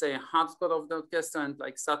 let's say, hardcore of the orchestra and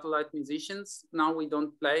like satellite musicians. Now we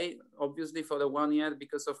don't play, obviously, for the 1 year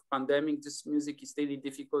because of pandemic. This music is really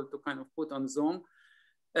difficult to kind of put on Zoom.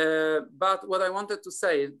 But what I wanted to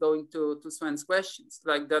say, going to Sven's questions,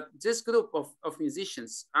 like that this group of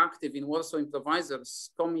musicians active in Warsaw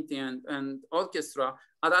Improvisers Committee and Orchestra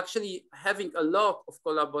are actually having a lot of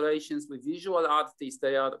collaborations with visual artists.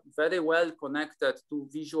 They are very well connected to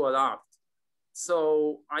visual art.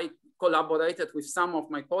 So I collaborated with some of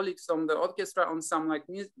my colleagues from the orchestra on some like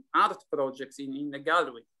art projects in the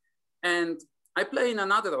gallery. And I play in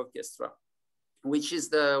another orchestra, which is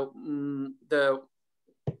the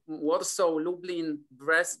Warsaw Lublin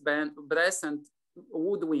Brass and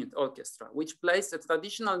Woodwind Orchestra, which plays the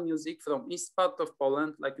traditional music from east part of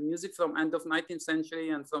Poland, like music from end of 19th century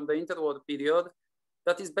and from the interwar period.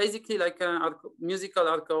 That is basically like a musical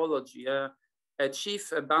archaeology. A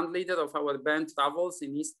chief, a band leader of our band travels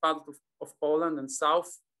in east part of Poland and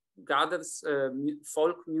south, gathers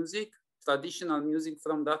folk music, traditional music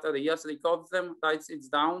from that area, records them, writes it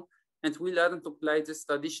down, and we learn to play this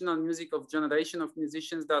traditional music of generation of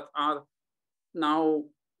musicians that are now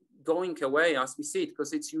going away as we see it,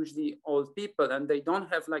 because it's usually old people and they don't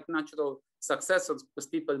have like natural successors because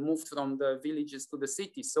people moved from the villages to the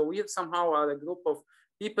cities. So we somehow are a group of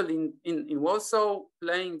people in Warsaw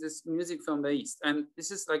playing this music from the East. And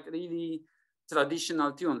this is like really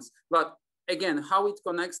traditional tunes. But again, how it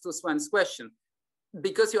connects to Sven's question,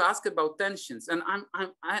 because you asked about tensions, and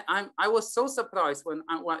I was so surprised when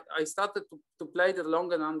I started to play the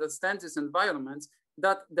longer and understand these environments,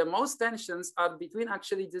 that the most tensions are between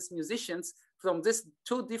actually these musicians from these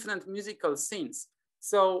two different musical scenes.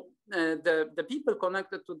 So the people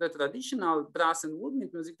connected to the traditional brass and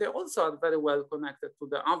woodwind music, they also are very well connected to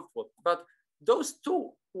the artwork. But those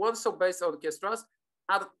two Warsaw-based orchestras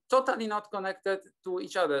are totally not connected to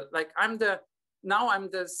each other. Like there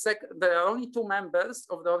are only two members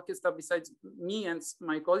of the orchestra besides me and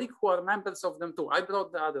my colleague who are members of them too. I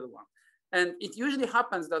brought the other one. And it usually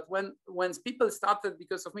happens that when people started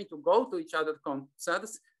because of me to go to each other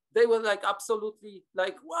concerts, they were like absolutely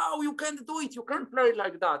like, wow, you can't do it. You can't play it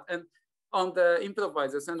like that. And on the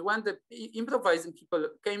improvisers. And when the improvising people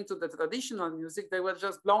came to the traditional music, they were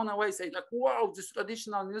just blown away, saying like, wow, this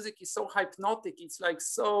traditional music is so hypnotic. It's like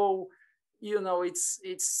so, you know, it's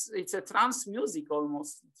a trance music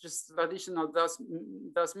almost, just traditional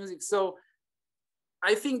dance music. So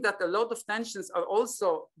I think that a lot of tensions are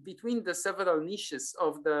also between the several niches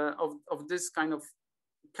of this kind of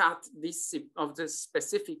of the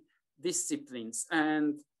specific disciplines.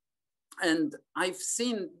 And I've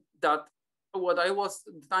seen that what I was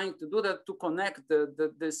trying to do, that to connect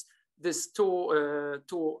these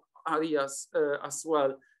two areas as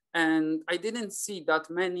well. And I didn't see that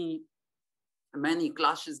many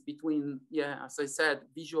clashes between, as I said,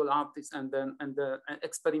 visual artists and the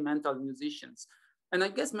experimental musicians. And I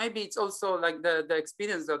guess maybe it's also like the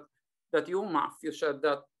experience that you, Matthew, shared,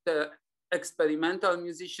 that the experimental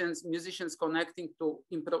musicians connecting to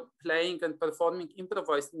playing and performing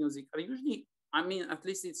improvised music are usually, I mean, at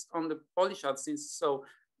least it's on the Polish art scene, so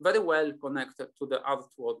very well connected to the art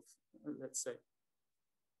world, let's say.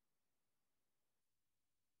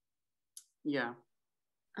 Yeah.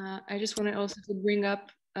 I just wanted also to bring up,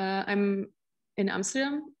 I'm in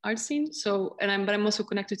Amsterdam art scene, so but I'm also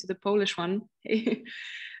connected to the Polish one.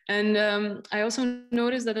 And I also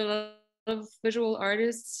noticed that a lot of visual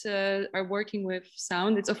artists are working with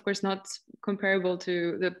sound. It's of course not comparable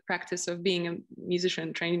to the practice of being a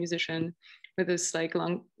musician, trained musician, with this like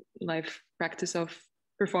long life practice of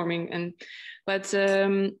performing. But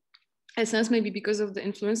I sense maybe because of the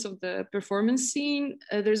influence of the performance scene,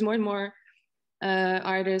 there's more and more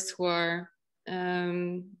artists who are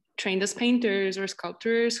trained as painters or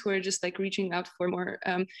sculptors who are just like reaching out for more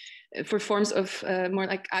for forms of more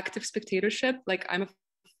like active spectatorship. Like I'm a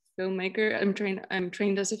filmmaker, I'm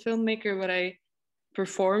trained as a filmmaker, but I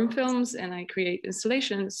perform films and I create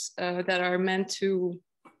installations that are meant to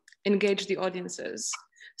engage the audiences.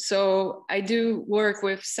 So I do work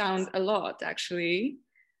with sound a lot, actually.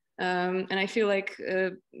 And I feel like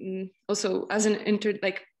also as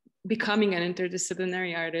becoming an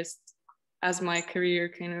interdisciplinary artist as my career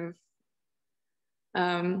kind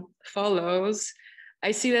of follows,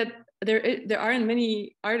 I see that there aren't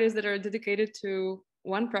many artists that are dedicated to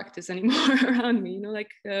one practice anymore around me, you know,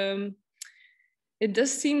 like it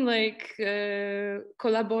does seem like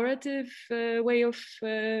collaborative way of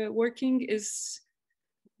working is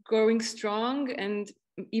growing strong. And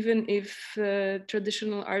even if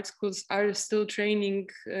traditional art schools are still training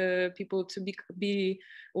people to be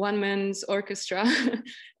one man's orchestra,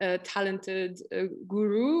 a talented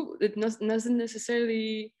guru, it doesn't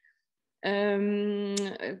necessarily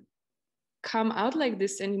come out like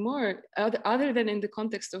this anymore, other than in the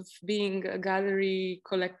context of being a gallery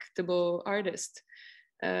collectible artist.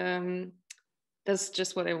 That's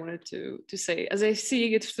just what I wanted to say. As I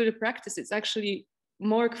see it through the practice, it's actually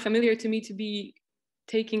more familiar to me to be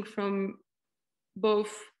taking from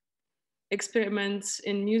both experiments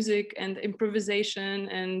in music and improvisation,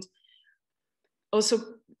 and also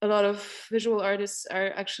a lot of visual artists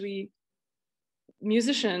are actually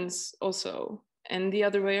musicians also, and the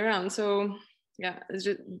other way around. So yeah, it's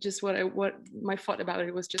just what my thought about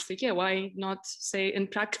it was just like, yeah, why not say in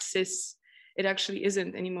practice it actually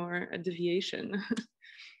isn't anymore a deviation.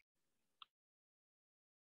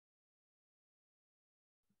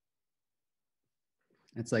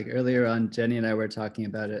 It's like earlier on, Jenny and I were talking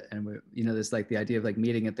about it, and we're, you know, this like the idea of like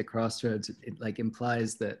meeting at the crossroads. It like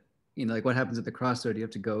implies that, you know, like what happens at the crossroad, you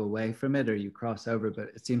have to go away from it or you cross over. But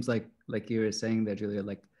it seems like you were saying there, Julia,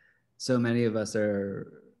 like so many of us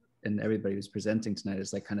are, and everybody who's presenting tonight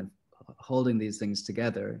is like kind of holding these things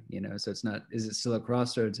together, you know. So it's not, is it still a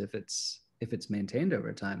crossroads if it's maintained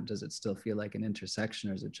over time? Does it still feel like an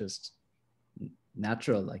intersection, or is it just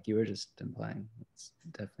natural, like you were just implying? It's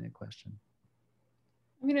definitely a question.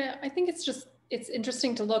 I mean, I think it's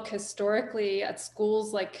interesting to look historically at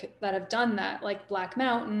schools like that have done that, like Black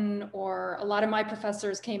Mountain, or a lot of my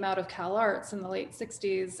professors came out of Cal Arts in the late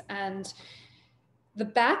 60s. And the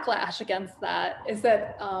backlash against that is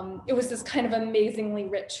that it was this kind of amazingly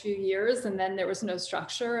rich few years, and then there was no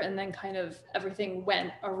structure, and then kind of everything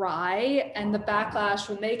went awry. And the backlash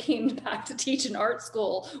when they came back to teach in art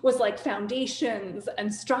school was like foundations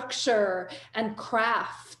and structure and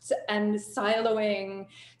craft and siloing.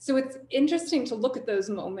 So it's interesting to look at those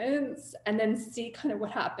moments and then see kind of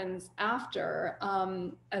what happens after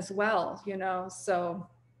as well, you know? So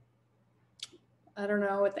I don't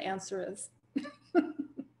know what the answer is.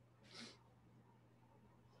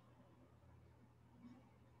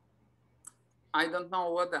 I don't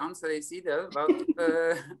know what the answer is either, but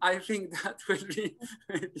I think that will be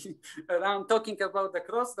around talking about the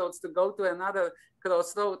crossroads, to go to another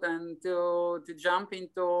crossroad and to jump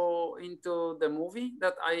into the movie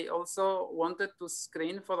that I also wanted to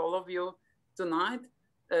screen for all of you tonight.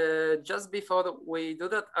 Just before we do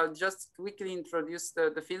that, I'll just quickly introduce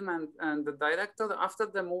the film and the director. After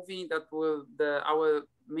the movie, that our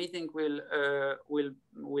meeting will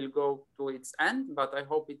go to its end, but I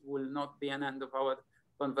hope it will not be an end of our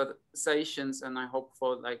conversations, and I hope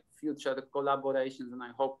for like future collaborations, and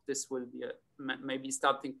I hope this will be a maybe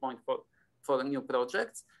starting point for new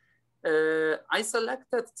projects. I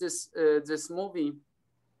selected this movie.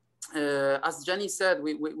 As Jenny said,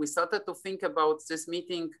 we started to think about this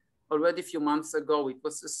meeting already a few months ago. It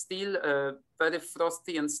was still a very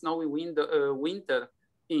frosty and snowy winter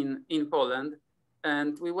in Poland,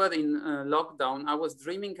 and we were in lockdown. I was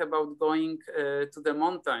dreaming about going to the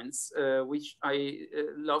mountains, which I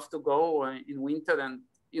love to go in winter. And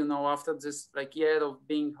you know, after this like year of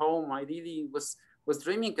being home, I really was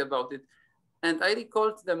dreaming about it. And I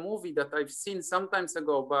recalled the movie that I've seen some time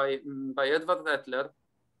ago by Edward Etler,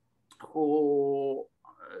 who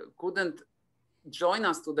couldn't join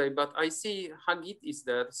us today, but I see Hagit is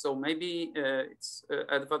there, so maybe it's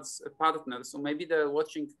Edward's partner, so maybe they're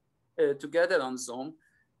watching together on Zoom.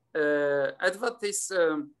 Edward is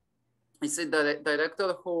a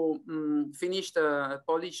director who finished a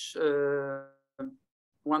Polish,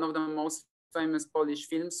 one of the most famous Polish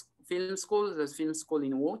film schools, the film school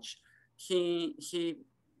in Łódź. He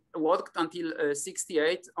worked until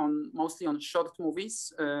 68 mostly on short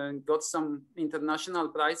movies, got some international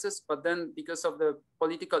prizes, but then because of the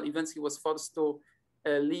political events, he was forced to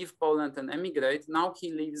leave Poland and emigrate. Now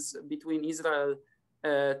he lives between Israel,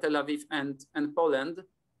 Tel Aviv and Poland.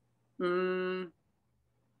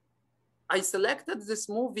 I selected this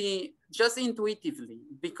movie just intuitively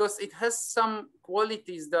because it has some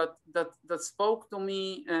qualities that spoke to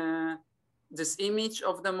me. This image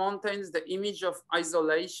of the mountains, the image of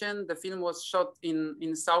isolation. The film was shot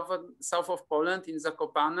in south of Poland, in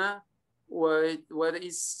Zakopane, where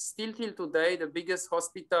is still till today the biggest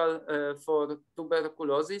hospital for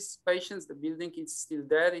tuberculosis patients. The building is still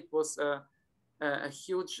there. It was a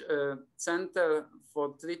huge center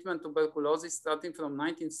for treatment tuberculosis starting from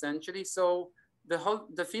 19th century. So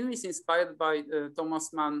the film is inspired by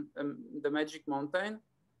Thomas Mann, The Magic Mountain.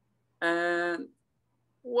 And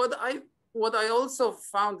what I also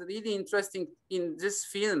found really interesting in this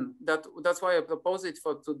film, that's why I propose it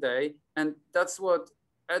for today, and that's what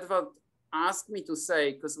Edward asked me to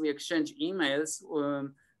say, because we exchanged emails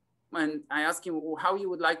when I asked him how he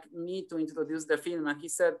would like me to introduce the film, and he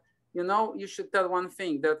said, you know, you should tell one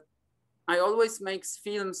thing, that I always made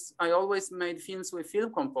films with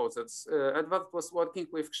film composers. Edward was working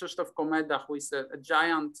with Krzysztof Komeda, who is a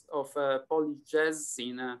giant of Polish jazz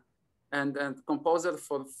scene and composer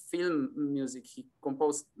for film music. He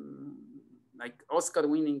composed like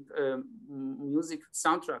Oscar-winning music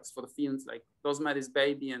soundtracks for films like Rosemary's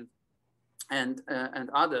Baby and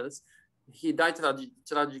others. He died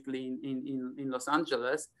tragically in Los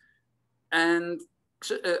Angeles. And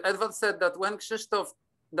Edward said that when Krzysztof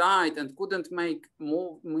died and couldn't make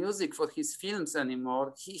music for his films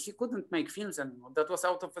anymore, he couldn't make films anymore. That was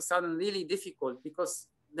out of a sudden really difficult because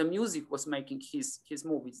the music was making his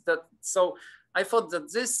movies. So I thought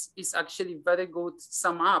that this is actually very good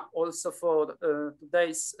sum up also for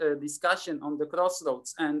today's discussion on the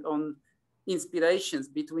crossroads and on inspirations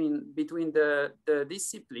between the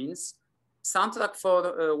disciplines. Soundtrack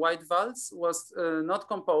for White Waltz was not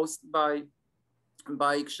composed by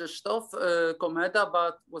Krzysztof Komeda,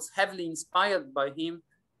 but was heavily inspired by him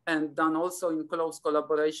and done also in close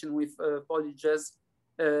collaboration with Polish jazz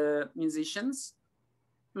musicians.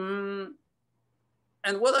 And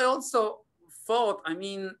what I also thought, I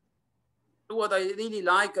mean, what I really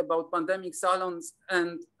like about pandemic salons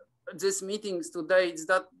and these meetings today is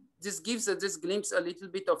that this gives this glimpse a little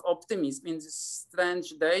bit of optimism in these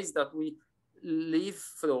strange days that we live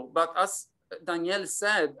through. But as Dannielle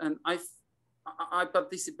said, and I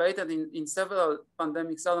participated in several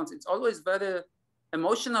pandemic salons, it's always very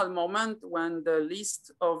emotional moment when the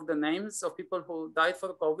list of the names of people who died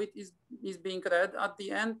for COVID is being read at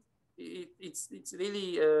the end. It's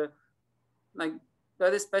really like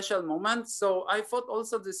very special moment. So I thought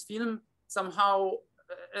also this film somehow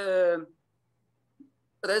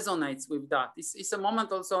resonates with that. It's a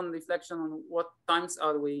moment also on reflection on what times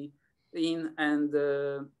are we in and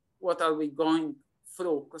what are we going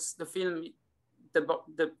through, because the film,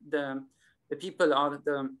 the people are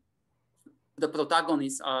the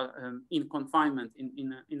protagonists are in confinement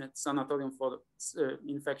in a sanatorium for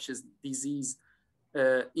infectious disease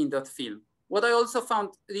in that film. What I also found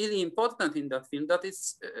really important in that film, that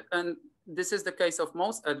is, and this is the case of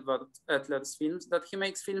most Edward Adler's films, that he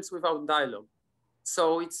makes films without dialogue.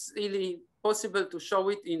 So it's really possible to show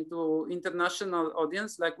it into international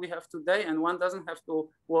audience like we have today, and one doesn't have to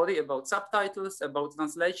worry about subtitles, about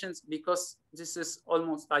translations, because this is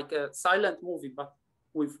almost like a silent movie, but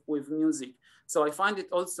with music. So I find it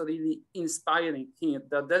also really inspiring here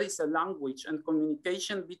that there is a language and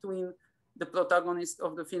communication between the protagonist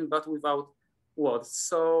of the film, but without words.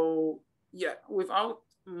 So yeah, without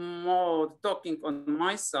more talking on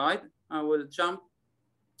my side, I will jump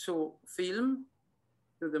to film,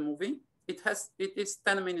 to the movie. It is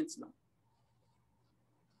 10 minutes long.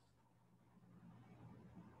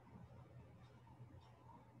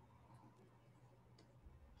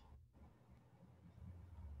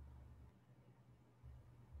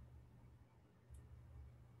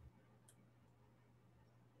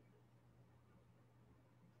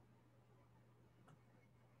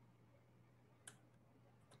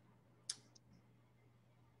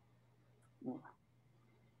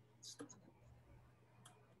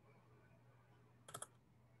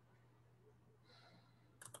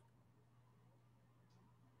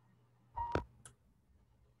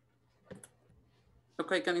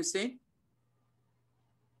 Okay, can you see?